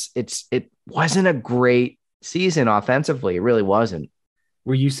layers, it wasn't a great season offensively. It really wasn't.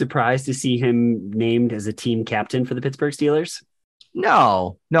 Were you surprised to see him named as a team captain for the Pittsburgh Steelers?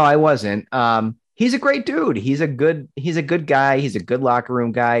 No, I wasn't. He's a great dude. He's a good guy. He's a good locker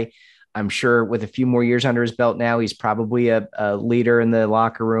room guy. I'm sure with a few more years under his belt now, he's probably a leader in the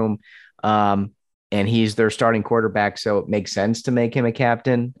locker room. And he's their starting quarterback. So it makes sense to make him a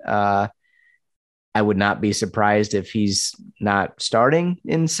captain. I would not be surprised if he's not starting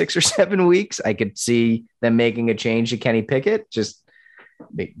in 6 or 7 weeks. I could see them making a change to Kenny Pickett just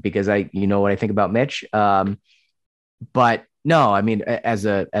because what I think about Mitch. But no, I mean, as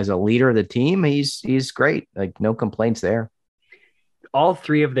a leader of the team, he's great. Like, no complaints there. All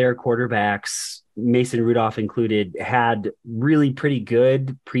three of their quarterbacks, Mason Rudolph included, had really pretty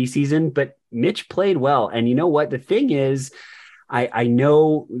good preseason, but Mitch played well. And you know what? The thing is, I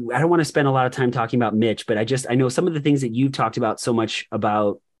know I don't want to spend a lot of time talking about Mitch, but I know some of the things that you talked about so much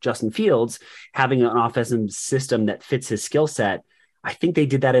about Justin Fields having an offensive system that fits his skill set. I think they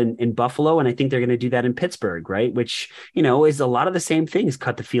did that in Buffalo, and I think they're going to do that in Pittsburgh, right? Which, is a lot of the same things.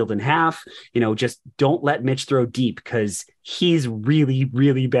 Cut the field in half, just don't let Mitch throw deep because he's really,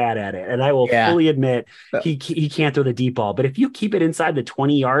 really bad at it. And I will fully admit he can't throw the deep ball. But if you keep it inside the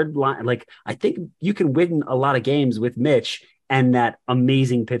 20-yard line, like, I think you can win a lot of games with Mitch and that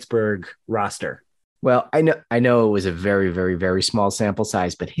amazing Pittsburgh roster. Well, I know it was a very, very, very small sample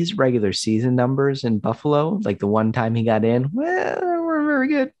size, but his regular season numbers in Buffalo, like the one time he got in, well, were very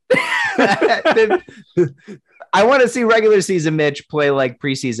good. I want to see regular season Mitch play like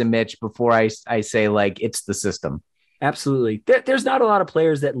preseason Mitch before I say like it's the system. Absolutely. There's not a lot of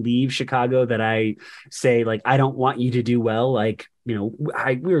players that leave Chicago that I say, like, I don't want you to do well. Like, we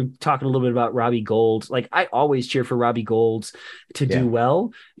were talking a little bit about Robbie Gould. Like, I always cheer for Robbie Gould to do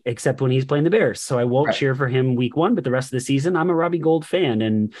well, except when he's playing the Bears. So I won't cheer for him week 1, but the rest of the season, I'm a Robbie Gould fan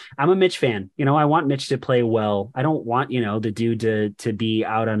and I'm a Mitch fan. I want Mitch to play well. I don't want, the dude to be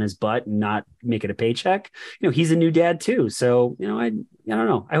out on his butt and not make it a paycheck. He's a new dad too. So, I don't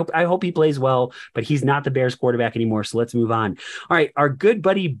know. I hope he plays well, but he's not the Bears quarterback anymore. So let's move on. All right. Our good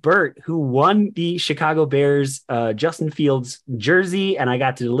buddy Bert, who won the Chicago Bears Justin Fields jersey, and I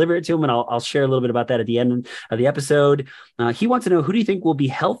got to deliver it to him, and I'll share a little bit about that at the end of the episode. He wants to know, who do you think will be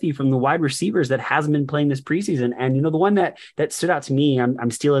healthy from the wide receivers that hasn't been playing this preseason? And, the one that stood out to me,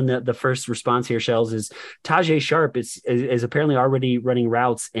 I'm stealing the first response here, Shells, is Tajay Sharp is apparently already running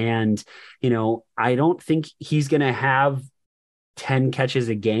routes. And, I don't think he's going to have 10 catches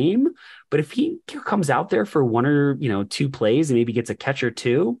a game, but if he comes out there for 1 or 2 plays and maybe gets a catch or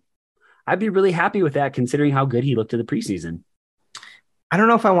 2, I'd be really happy with that, considering how good he looked in the preseason. I don't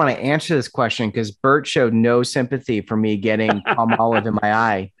know if I want to answer this question because Bert showed no sympathy for me getting palm olive in my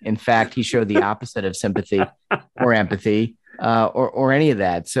eye. In fact, he showed the opposite of sympathy or empathy or any of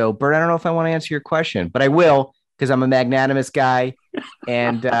that. So, Bert, I don't know if I want to answer your question, but I will, because I'm a magnanimous guy.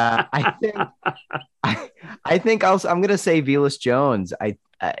 And I think I'm going to say Velus Jones. I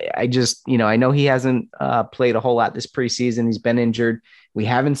just, I know he hasn't played a whole lot this preseason. He's been injured. We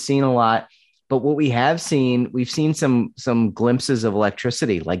haven't seen a lot, but what we have seen, we've seen some glimpses of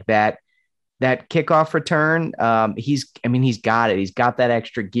electricity, like that kickoff return. He's got it. He's got that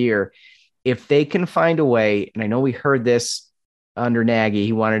extra gear. If they can find a way, and I know we heard this under Nagy,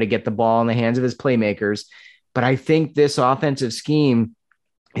 he wanted to get the ball in the hands of his playmakers, but I think this offensive scheme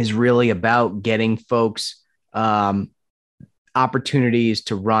is really about getting folks opportunities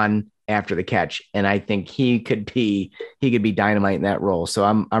to run after the catch. And I think he could be dynamite in that role. So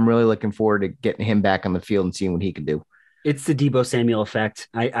I'm really looking forward to getting him back on the field and seeing what he can do. It's the Deebo Samuel effect.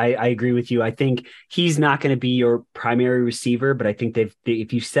 I agree with you. I think he's not going to be your primary receiver, but I think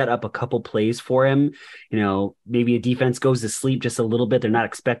if you set up a couple plays for him, maybe a defense goes to sleep just a little bit. They're not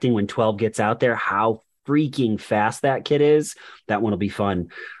expecting when 12 gets out there how freaking fast that kid is. That one will be fun.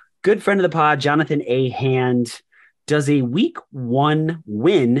 Good friend of the pod, Jonathan A. Hand. Does a week 1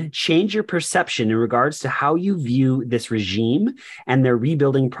 win change your perception in regards to how you view this regime and their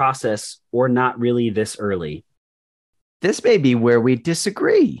rebuilding process, or not really this early? This may be where we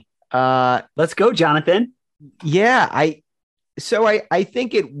disagree. Let's go, Jonathan. Yeah, I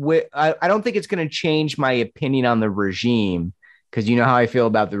think I don't think it's going to change my opinion on the regime, because you know how I feel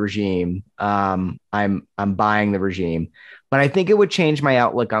about the regime. I'm buying the regime, but I think it would change my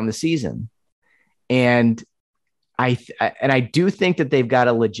outlook on the season. And I do think that they've got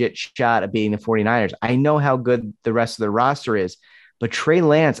a legit shot at beating the 49ers. I know how good the rest of the roster is, but Trey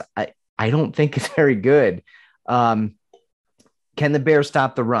Lance, I don't think is very good. Can the Bears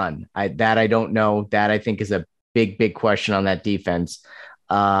stop the run? I don't know. That I think is a big question on that defense.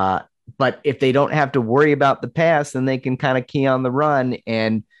 But if they don't have to worry about the pass, then they can kind of key on the run.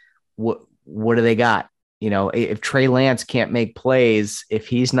 And what do they got? If Trey Lance can't make plays, if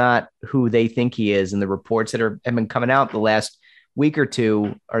he's not who they think he is, and the reports that have been coming out the last week or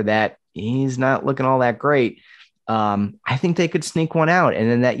two are that he's not looking all that great, I think they could sneak one out. And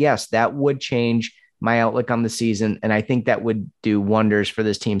then that would change my outlook on the season. And I think that would do wonders for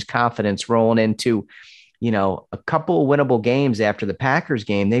this team's confidence rolling into, a couple winnable games after the Packers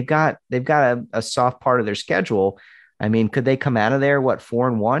game. They've got a soft part of their schedule. I mean, could they come out of there,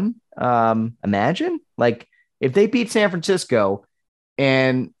 4-1? Imagine like if they beat San Francisco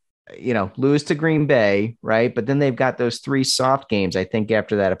and, lose to Green Bay, right? But then they've got those 3 soft games, I think,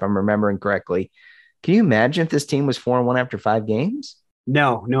 after that, if I'm remembering correctly. Can you imagine if this team was 4-1 after 5 games?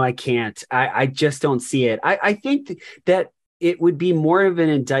 No, I can't. I just don't see it. I think that it would be more of an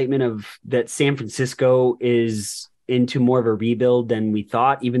indictment of that San Francisco is into more of a rebuild than we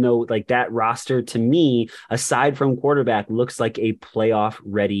thought, even though like that roster to me, aside from quarterback, looks like a playoff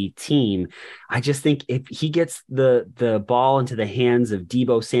ready team. I just think if he gets the ball into the hands of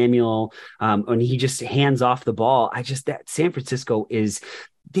Deebo Samuel, and he just hands off the ball, that San Francisco is,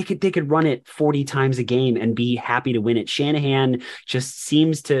 they could run it 40 times a game and be happy to win it. Shanahan just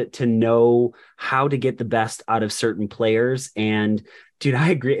seems to know how to get the best out of certain players. And dude, I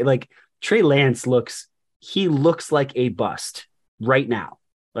agree. Like Trey Lance looks like a bust right now.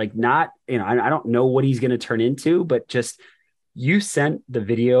 Like not, I don't know what he's going to turn into, but just you sent the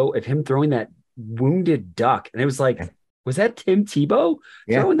video of him throwing that wounded duck. And it was like, was that Tim Tebow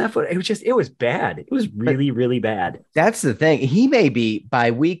throwing that foot? It was bad. It was really, really bad. That's the thing. He may be by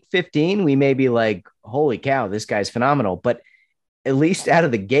week 15, we may be like, holy cow, this guy's phenomenal. But at least out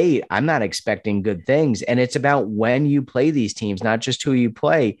of the gate, I'm not expecting good things. And it's about when you play these teams, not just who you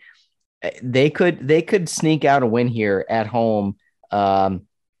play. They could sneak out a win here at home. And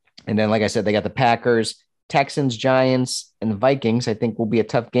then, like I said, they got the Packers, Texans, Giants, and the Vikings. I think will be a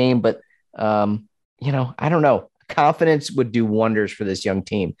tough game, but I don't know. Confidence would do wonders for this young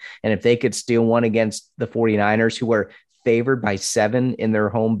team. And if they could steal one against the 49ers, who are favored by 7 in their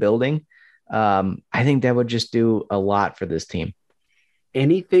home building, I think that would just do a lot for this team.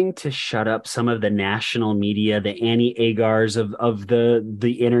 Anything to shut up some of the national media, the Annie Agars of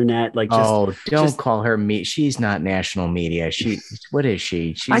the internet. Like, don't call her me. She's not national media. What is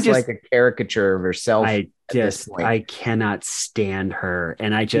she? She's like a caricature of herself. I cannot stand her.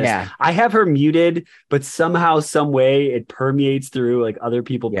 And I have her muted, but somehow, some way it permeates through, like other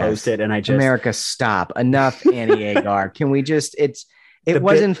people post it. And America, stop. Enough, Annie Agar. Can we just, it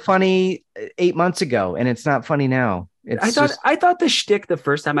wasn't funny 8 months ago and it's not funny now. I thought the shtick the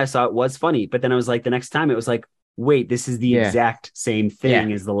first time I saw it was funny, but then I was like, the next time it was like, wait, this is the exact same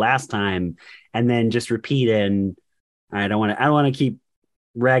thing as the last time. And then just repeat it. And I don't want to keep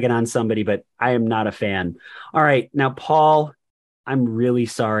ragging on somebody, but I am not a fan. All right. Now, Paul, I'm really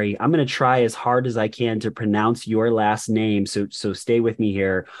sorry. I'm going to try as hard as I can to pronounce your last name. So stay with me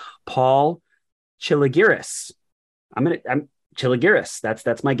here. Paul Chiligiris. I'm Chiligiris.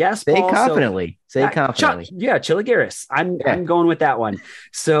 That's my guess. Say confidently. Chiligiris. I'm going with that one.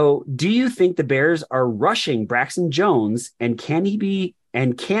 So do you think the Bears are rushing Braxton Jones, and can he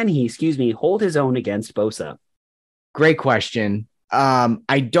hold his own against Bosa? Great question.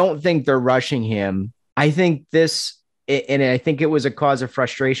 I don't think they're rushing him. I think I think it was a cause of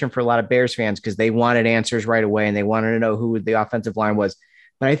frustration for a lot of Bears fans because they wanted answers right away and they wanted to know who the offensive line was.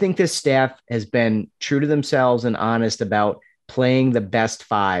 But I think this staff has been true to themselves and honest about playing the best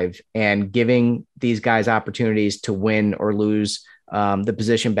 5 and giving these guys opportunities to win or lose the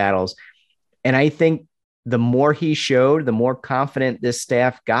position battles. And I think the more he showed, the more confident this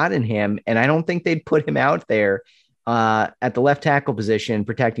staff got in him. And I don't think they'd put him out there at the left tackle position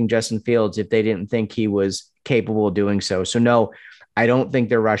protecting Justin Fields if they didn't think he was capable of doing so. So no, I don't think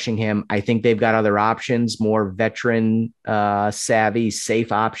they're rushing him. I think they've got other options, more veteran savvy,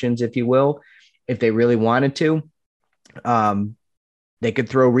 safe options, if you will, if they really wanted to. They could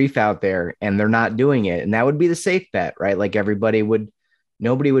throw Reef out there and they're not doing it. And that would be the safe bet, right? Like nobody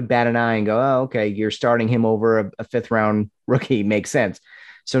would bat an eye and go, oh, okay, you're starting him over a 5th round rookie. Makes sense.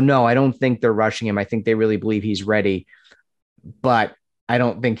 So no, I don't think they're rushing him. I think they really believe he's ready, but I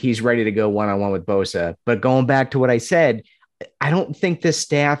don't think he's ready to go one-on-one with Bosa. But going back to what I said, I don't think this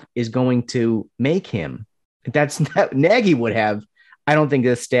staff is going to make him. That's not, Nagy would have. I don't think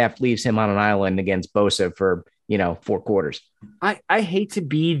this staff leaves him on an island against Bosa for four quarters. I hate to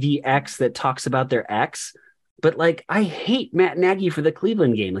be the ex that talks about their ex, but like I hate Matt Nagy for the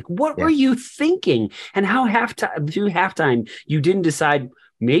Cleveland game. Like, what were you thinking? And how through halftime you didn't decide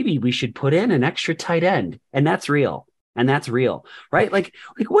maybe we should put in an extra tight end, and that's real. And that's real, right? Like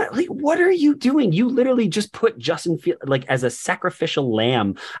what are you doing? You literally just put Justin Fields like as a sacrificial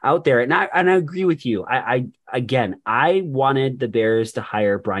lamb out there. And I agree with you. I wanted the Bears to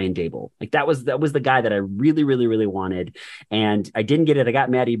hire Brian Daboll. Like that was the guy that I really, really, really wanted. And I didn't get it. I got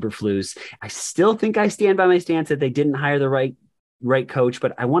Matt Eberflus. I still think I stand by my stance that they didn't hire the right coach,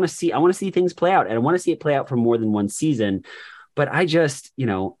 but I want to see things play out. And I want to see it play out for more than one season. But I just,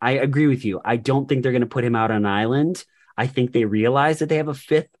 I agree with you. I don't think they're going to put him out on an island. I think they realize that they have a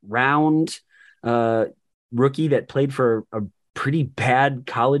 5th round rookie that played for a pretty bad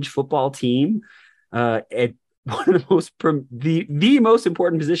college football team at one of the most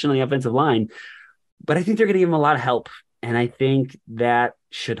important position on the offensive line. But I think they're going to give him a lot of help. And I think that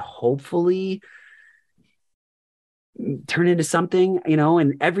should hopefully turn into something,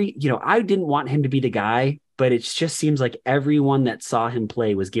 and I didn't want him to be the guy, but it just seems like everyone that saw him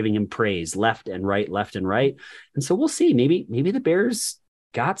play was giving him praise left and right. And so we'll see. Maybe the Bears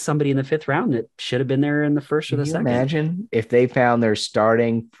got somebody in the 5th round that should have been there in the first or the second. Imagine if they found their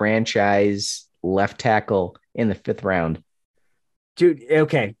starting franchise left tackle in the 5th round. Dude,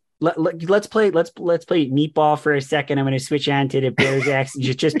 okay. Let's play meatball for a second. I'm going to switch on to the Bears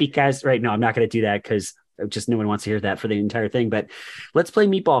just because, right? No, I'm not going to do that because just no one wants to hear that for the entire thing. But let's play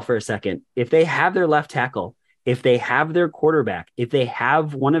meatball for a second. If they have their left tackle, if they have their quarterback, if they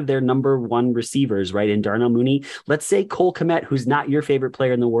have one of their number one receivers, right, in Darnell Mooney, let's say Cole Kmet, who's not your favorite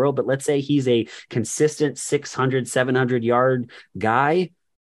player in the world, but let's say he's a consistent 600, 700 yard guy.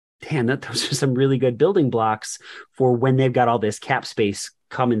 Damn, those are some really good building blocks for when they've got all this cap space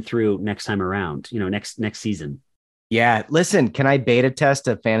coming through next time around, next season. Yeah. Listen, can I beta test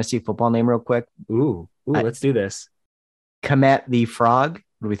a fantasy football name real quick? Ooh, let's do this. Kmet the Frog.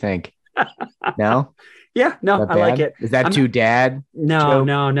 What do we think? No? Yeah, no, I like it. Is that too dad? No.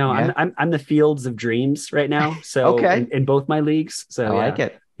 Yeah. I'm the Fields of Dreams right now. So okay. in both my leagues. So I like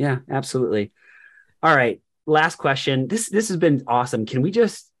it. Yeah, absolutely. All right. Last question. This has been awesome. Can we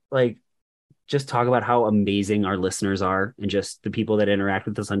just talk about how amazing our listeners are and just the people that interact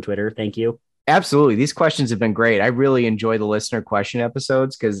with us on Twitter? Thank you. Absolutely. These questions have been great. I really enjoy the listener question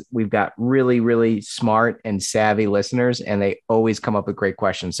episodes because we've got really, really smart and savvy listeners, and they always come up with great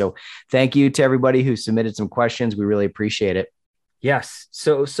questions. So thank you to everybody who submitted some questions. We really appreciate it. Yes,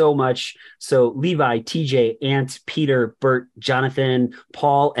 so much. So Levi, TJ, Ant, Peter, Bert, Jonathan,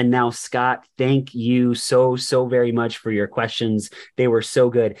 Paul, and now Scott, thank you so very much for your questions. They were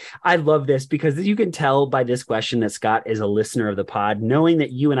so good. I love this because you can tell by this question that Scott is a listener of the pod, knowing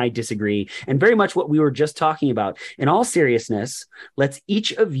that you and I disagree, and very much what we were just talking about. In all seriousness, let's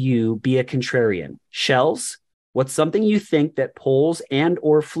each of you be a contrarian. Shells, what's something you think that Poles and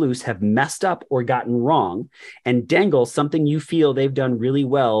or Flus have messed up or gotten wrong? And Dangle, something you feel they've done really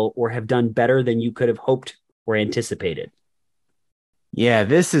well or have done better than you could have hoped or anticipated? Yeah,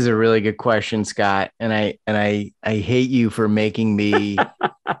 this is a really good question, Scott. And I hate you for making me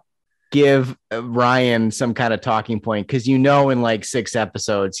give Ryan some kind of talking point, because in like 6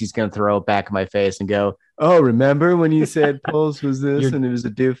 episodes, he's going to throw it back in my face and go, oh, remember when you said Poles was this and it was a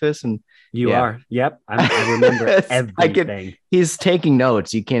doofus? And you are. Yep. I remember everything. He's taking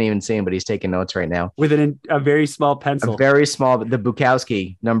notes. You can't even see him, but he's taking notes right now. With a very small pencil. A very small, the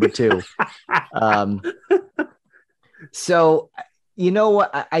Bukowski, number 2. So, you know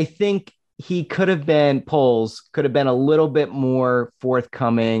what? I think Poles could have been a little bit more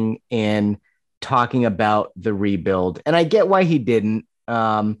forthcoming in talking about the rebuild. And I get why he didn't.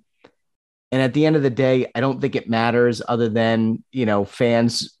 And at the end of the day, I don't think it matters, other than,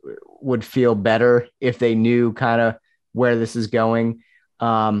 fans would feel better if they knew kind of where this is going.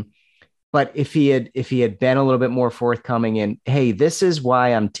 But if he had been a little bit more forthcoming in, hey, this is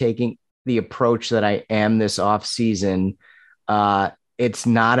why I'm taking the approach that I am this off season. It's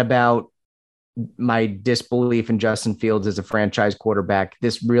not about my disbelief in Justin Fields as a franchise quarterback.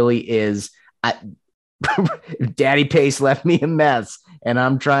 This really is, Daddy Pace left me a mess and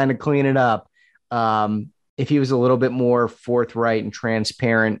I'm trying to clean it up. If he was a little bit more forthright and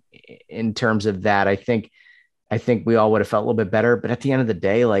transparent in terms of that, I think we all would have felt a little bit better. But at the end of the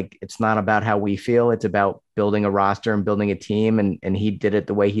day, it's not about how we feel. It's about building a roster and building a team. And he did it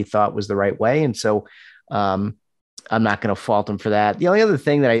the way he thought was the right way. And so I'm not going to fault him for that. The only other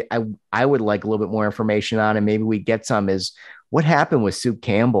thing that I would like a little bit more information on, and maybe we get some, is what happened with Sue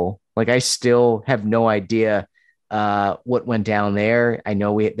Campbell. I still have no idea what went down there. I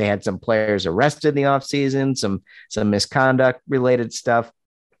know they had some players arrested in the offseason, some misconduct related stuff.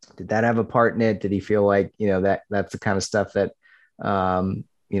 Did that have a part in it? Did he feel like, that's the kind of stuff that,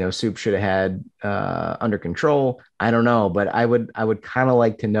 Soup should have had under control? I don't know, but I would kind of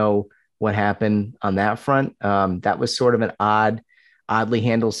like to know what happened on that front. That was sort of an oddly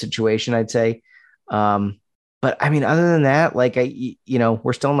handled situation, I'd say. But I mean, other than that, like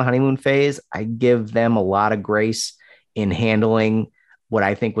we're still in the honeymoon phase. I give them a lot of grace in handling what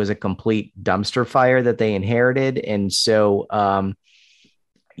I think was a complete dumpster fire that they inherited. And so,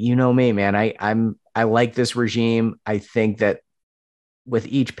 me, man, I like this regime. I think that with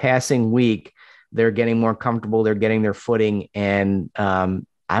each passing week, they're getting more comfortable. They're getting their footing. And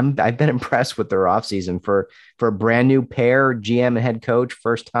I've been impressed with their offseason for a brand new pair, GM and head coach,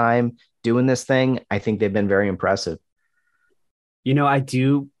 first time doing this thing. I think they've been very impressive. I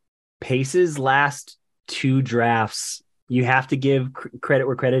do. Pace's last 2 drafts, you have to give credit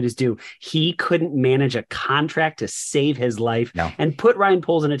where credit is due. He couldn't manage a contract to save his life and put Ryan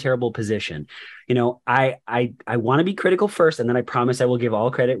Poles in a terrible position. I want to be critical first, and then I promise I will give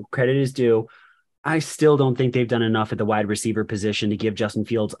all credit is due. I still don't think they've done enough at the wide receiver position to give Justin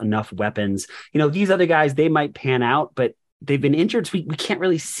Fields enough weapons. These other guys, they might pan out, but they've been injured, so we can't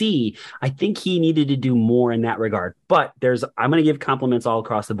really see. I think he needed to do more in that regard. But I'm going to give compliments all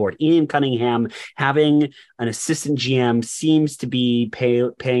across the board. Ian Cunningham having an assistant GM seems to be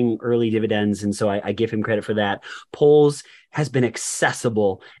paying early dividends, and so I give him credit for that. Poles has been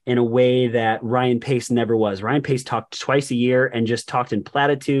accessible in a way that Ryan Pace never was. Ryan Pace talked twice a year and just talked in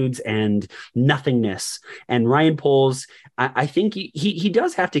platitudes and nothingness. And Ryan Poles, I think he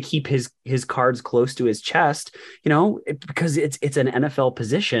does have to keep his cards close to his chest, because it's an NFL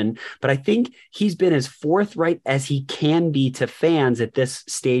position. But I think he's been as forthright as he can be to fans at this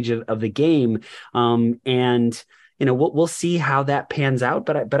stage of the game. And we'll see how that pans out.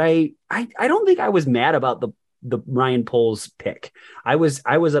 But I don't think I was mad about the Ryan Poles pick. I was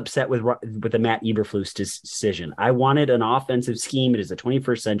upset with the Matt Eberflus decision. I wanted an offensive scheme. It is the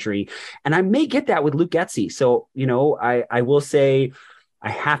 21st century, and I may get that with Luke Getsy. So, I will say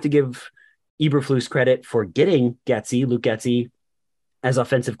I have to give Eberflus credit for getting Luke Getsy as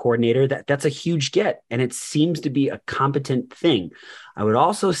offensive coordinator. That's a huge get, and it seems to be a competent thing. I would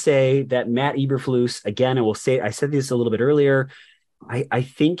also say that Matt Eberflus, again, I said this a little bit earlier. I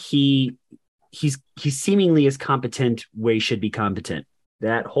think he's seemingly as competent where he should be competent.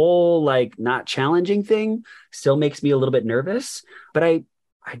 That whole not challenging thing still makes me a little bit nervous, but I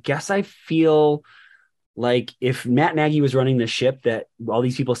guess I feel like if Matt Nagy was running the ship, that all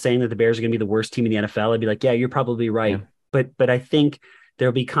these people saying that the Bears are going to be the worst team in the NFL, I'd be like, yeah, you're probably right. Yeah. But I think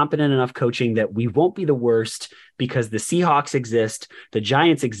there'll be competent enough coaching that we won't be the worst, because the Seahawks exist, the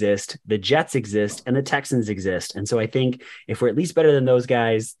Giants exist, the Jets exist, and the Texans exist. And so I think if we're at least better than those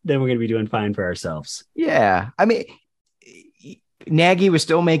guys, then we're going to be doing fine for ourselves. Yeah. I mean, Nagy was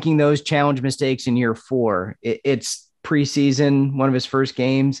still making those challenge mistakes in year 4. It's preseason, one of his first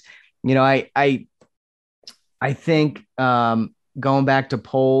games. I think going back to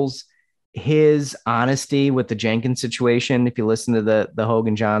Poles, his honesty with the Jenkins situation, if you listen to the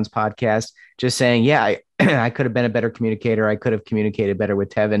Hogan Johns podcast, just saying, yeah, I could have been a better communicator. I could have communicated better with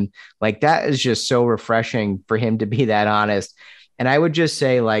Tevin. Like, that is just so refreshing for him to be that honest. And I would just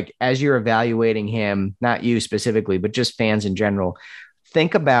say, as you're evaluating him, not you specifically, but just fans in general,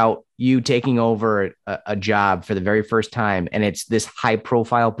 think about you taking over a job for the very first time. And it's this high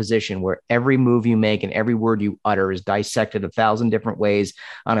profile position where every move you make and every word you utter is dissected 1,000 different ways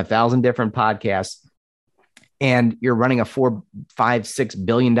on 1,000 different podcasts. And you're running a $4, $5, $6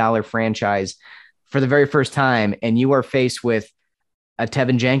 billion franchise for the very first time. And you are faced with a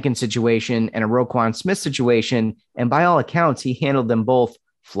Tevin Jenkins situation and a Roquan Smith situation. And by all accounts, he handled them both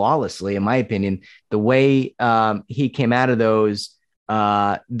flawlessly, in my opinion. The way he came out of those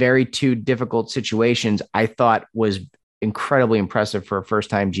very two difficult situations, I thought was incredibly impressive for a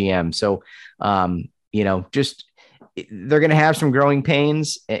first-time GM. So, just they're going to have some growing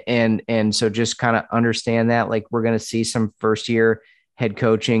pains, and so just kind of understand that. We're going to see some first-year head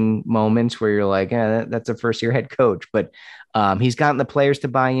coaching moments where you're like, that's a first-year head coach, but he's gotten the players to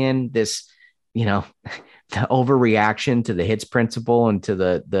buy in. This, the overreaction to the hits principle and to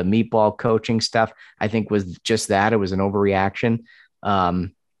the meatball coaching stuff, I think was just that. It was an overreaction. I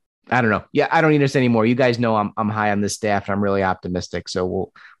don't know. Yeah, I don't need to say anymore. You guys know I'm high on this staff, and I'm really optimistic.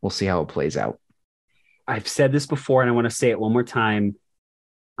 So we'll see how it plays out. I've said this before, and I want to say it one more time.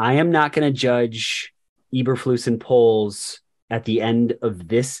 I am not going to judge Eberflus and Poles at the end of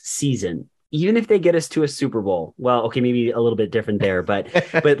this season even if they get us to a Super Bowl, well, okay, maybe a little bit different there, but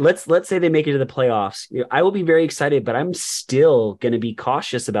let's say they make it to the playoffs. I will be very excited, but I'm still going to be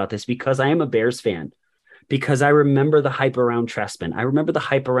cautious about this because I am a Bears fan. Because I remember the hype around Trestman. I remember the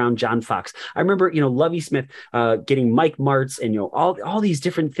hype around John Fox. I remember, Lovie Smith getting Mike Martz and, all these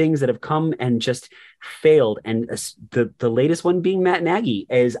different things that have come and just failed. And the latest one being Matt Nagy,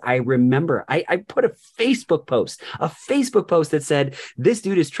 as I remember, I put a Facebook post that said, this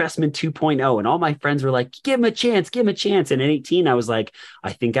dude is Trestman 2.0. And all my friends were like, give him a chance. And at 18, I was like,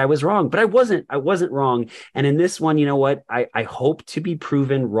 I think I was wrong, but I wasn't wrong. And in this one, you know what? I hope to be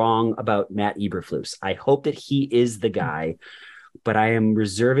proven wrong about Matt Eberflus. I hope that he is the guy, but I am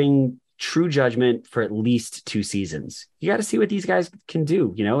reserving true judgment for at least 2 seasons. You got to see what these guys can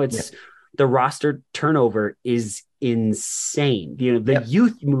do. The roster turnover is insane. The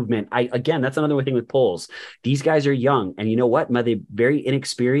youth movement. That's another thing with Poles. These guys are young, and you know what? They're very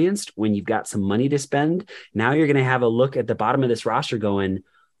inexperienced. When you've got some money to spend, now you're going to have a look at the bottom of this roster going,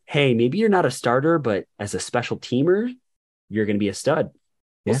 hey, maybe you're not a starter, but as a special teamer, you're going to be a stud.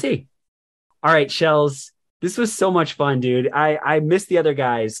 We'll see. All right, Shells. This was so much fun, dude. I missed the other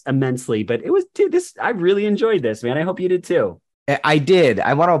guys immensely, but I really enjoyed this, man. I hope you did too. I did.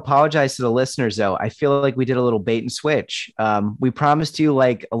 I want to apologize to the listeners, though. I feel like we did a little bait and switch. We promised you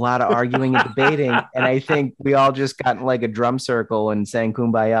like a lot of arguing and debating, and I think we all just got in like a drum circle and sang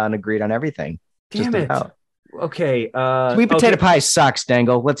Kumbaya and agreed on everything. Damn it. Okay. Sweet potato pie sucks,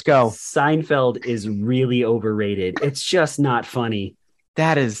 Dangle. Let's go. Seinfeld is really overrated. It's just not funny.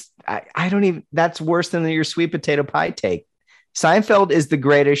 That is, I don't even, that's worse than your sweet potato pie take. Seinfeld is the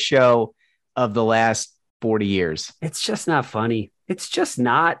greatest show of the last 40 years. It's just not funny. It's just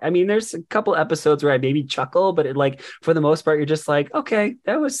not. I mean, there's a couple episodes where I maybe chuckle, but for the most part, you're just like, okay,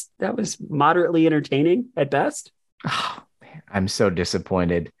 that was moderately entertaining at best. Oh, man, I'm so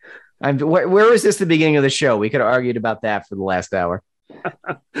disappointed. Where was this the beginning of the show? We could have argued about that for the last hour.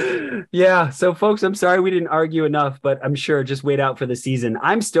 Yeah. So folks, I'm sorry we didn't argue enough, but I'm sure just wait out for the season.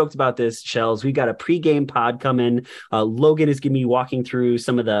 I'm stoked about this, Shells. We got a pregame pod coming. Logan is going to be walking through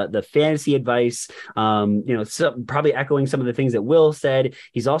some of the fantasy advice, probably echoing some of the things that Will said.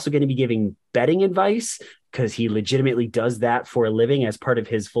 He's also going to be giving betting advice because he legitimately does that for a living as part of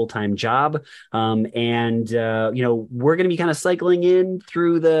his full-time job. We're going to be kind of cycling in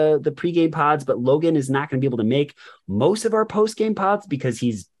through the pregame pods, but Logan is not going to be able to make most of our post-game pods because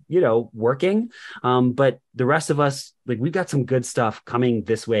he's, working. But the rest of us, we've got some good stuff coming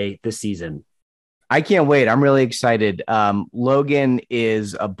this way this season. I can't wait. I'm really excited. Logan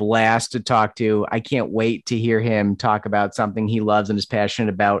is a blast to talk to. I can't wait to hear him talk about something he loves and is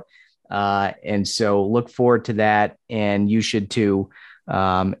passionate about. And so look forward to that. And you should too.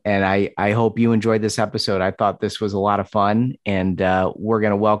 And I hope you enjoyed this episode. I thought this was a lot of fun, and we're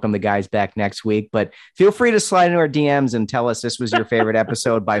going to welcome the guys back next week, but feel free to slide into our DMs and tell us this was your favorite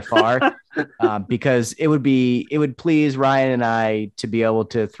episode by far, because it would please Ryan and I to be able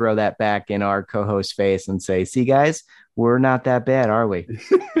to throw that back in our co-host face and say, see guys, we're not that bad, are we?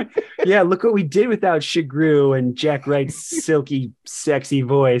 Yeah, look what we did without Shagru and Jack Wright's silky, sexy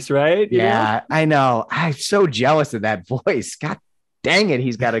voice, right? Yeah, I know. I'm so jealous of that voice. God dang it,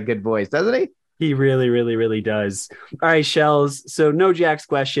 he's got a good voice, doesn't he? He really, really, really does. All right, Shells. So no Jack's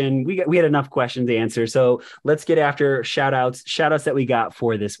question. We had enough questions to answer. So let's get after shout outs that we got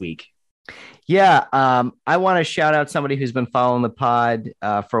for this week. Yeah, I want to shout out somebody who's been following the pod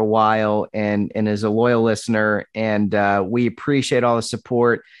for a while and is a loyal listener, and we appreciate all the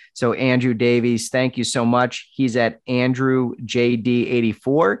support. So Andrew Davies, thank you so much. He's at Andrew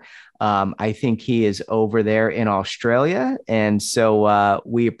JD84. I think he is over there in Australia. And so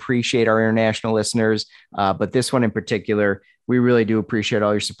we appreciate our international listeners. But this one in particular, we really do appreciate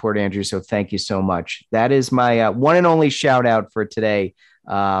all your support, Andrew. So thank you so much. That is my one and only shout out for today.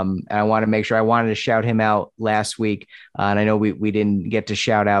 And I want to make sure I wanted to shout him out last week. And I know we didn't get to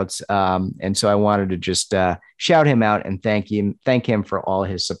shout outs. And so I wanted to just shout him out and thank him for all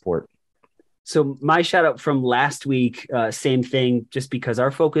his support. So my shout out from last week, same thing, just because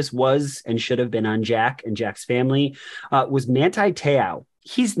our focus was and should have been on Jack and Jack's family, was Manti Te'o.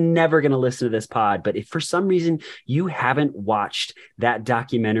 He's never going to listen to this pod, but if for some reason you haven't watched that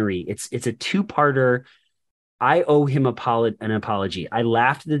documentary, it's a 2-parter. I owe him an apology. I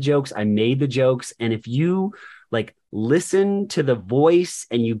laughed at the jokes. I made the jokes. And if you listen to the voice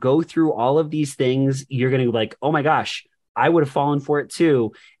and you go through all of these things, you're going to be like, oh my gosh, I would have fallen for it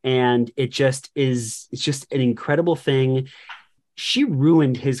too. And it's just an incredible thing. She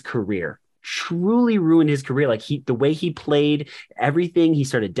ruined his career. truly ruined his career. Like the way he played everything, he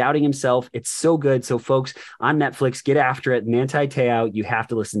started doubting himself. It's so good. So folks, on Netflix, get after it. Manti Te'o, you have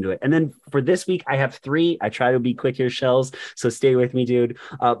to listen to it. And then for this week, I have 3. I try to be quick here, Shells. So stay with me, dude.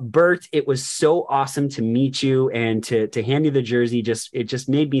 Bert, it was so awesome to meet you and to hand you the jersey. It just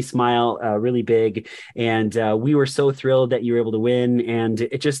made me smile really big. And we were so thrilled that you were able to win. And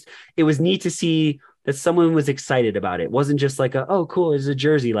it was neat to see that someone was excited about it. It wasn't just like oh, cool, it's a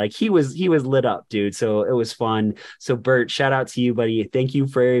jersey. Like he was lit up, dude. So it was fun. So Bert, shout out to you, buddy. Thank you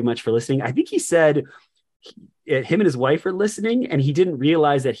very much for listening. I think he said him and his wife are listening, and he didn't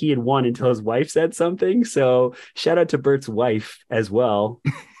realize that he had won until his wife said something. So shout out to Bert's wife as well.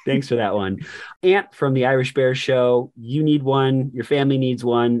 Thanks for that one. Ant from the Irish Bear Show, you need one. Your family needs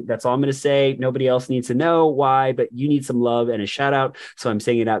one. That's all I'm going to say. Nobody else needs to know why, but you need some love and a shout out. So I'm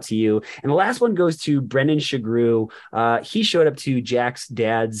saying it out to you. And the last one goes to Brendan Shagru. He showed up to Jack's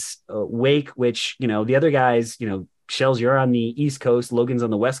dad's wake, which, the other guys, Shells, you're on the East Coast, Logan's on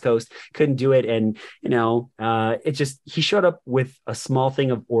the West Coast, couldn't do it. And, he showed up with a small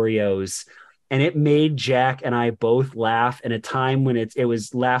thing of Oreos. And it made Jack and I both laugh in a time when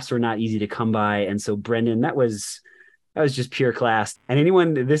laughs were not easy to come by. And so Brendan, that was just pure class. And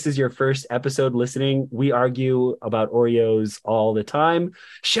anyone, this is your first episode listening, we argue about Oreos all the time.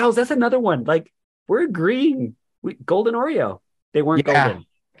 Shells, that's another one. Like we're agreeing. Golden Oreo. They weren't golden.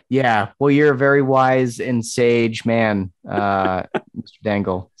 Yeah. Well, you're a very wise and sage man, Mr.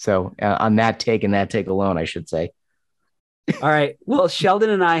 Dangle. So on that take alone, I should say. All right. Well, Sheldon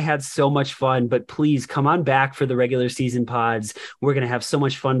and I had so much fun, but please come on back for the regular season pods. We're going to have so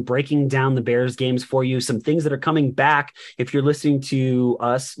much fun breaking down the Bears games for you. Some things that are coming back. If you're listening to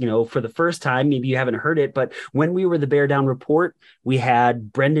us, for the first time, maybe you haven't heard it, but when we were the Bear Down Report, we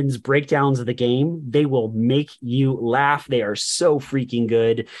had Brendan's breakdowns of the game. They will make you laugh. They are so freaking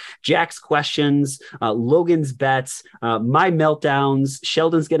good. Jack's questions, Logan's bets, my meltdowns.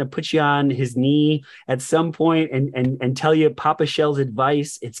 Sheldon's going to put you on his knee at some point and tell you Papa Shell's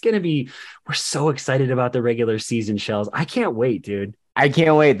advice. It's going to be, we're so excited about the regular season, Shells. I can't wait, dude. I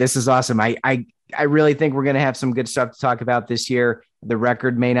can't wait. This is awesome. I really think we're going to have some good stuff to talk about this year. The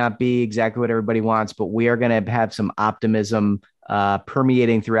record may not be exactly what everybody wants, but we are going to have some optimism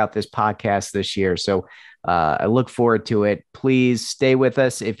permeating throughout this podcast this year. So I look forward to it. Please stay with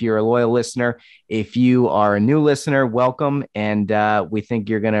us if you're a loyal listener. If you are a new listener, welcome. And we think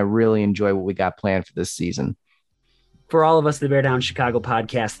you're going to really enjoy what we got planned for this season. For all of us, the Bear Down Chicago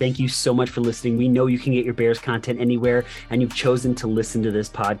podcast, thank you so much for listening. We know you can get your Bears content anywhere, and you've chosen to listen to this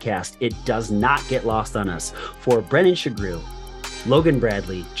podcast. It does not get lost on us. For Brendan Shagru, Logan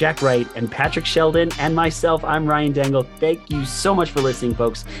Bradley, Jack Wright, and Patrick Sheldon, and myself, I'm Ryan Dangle. Thank you so much for listening,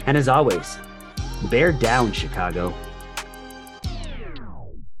 folks. And as always, Bear Down Chicago.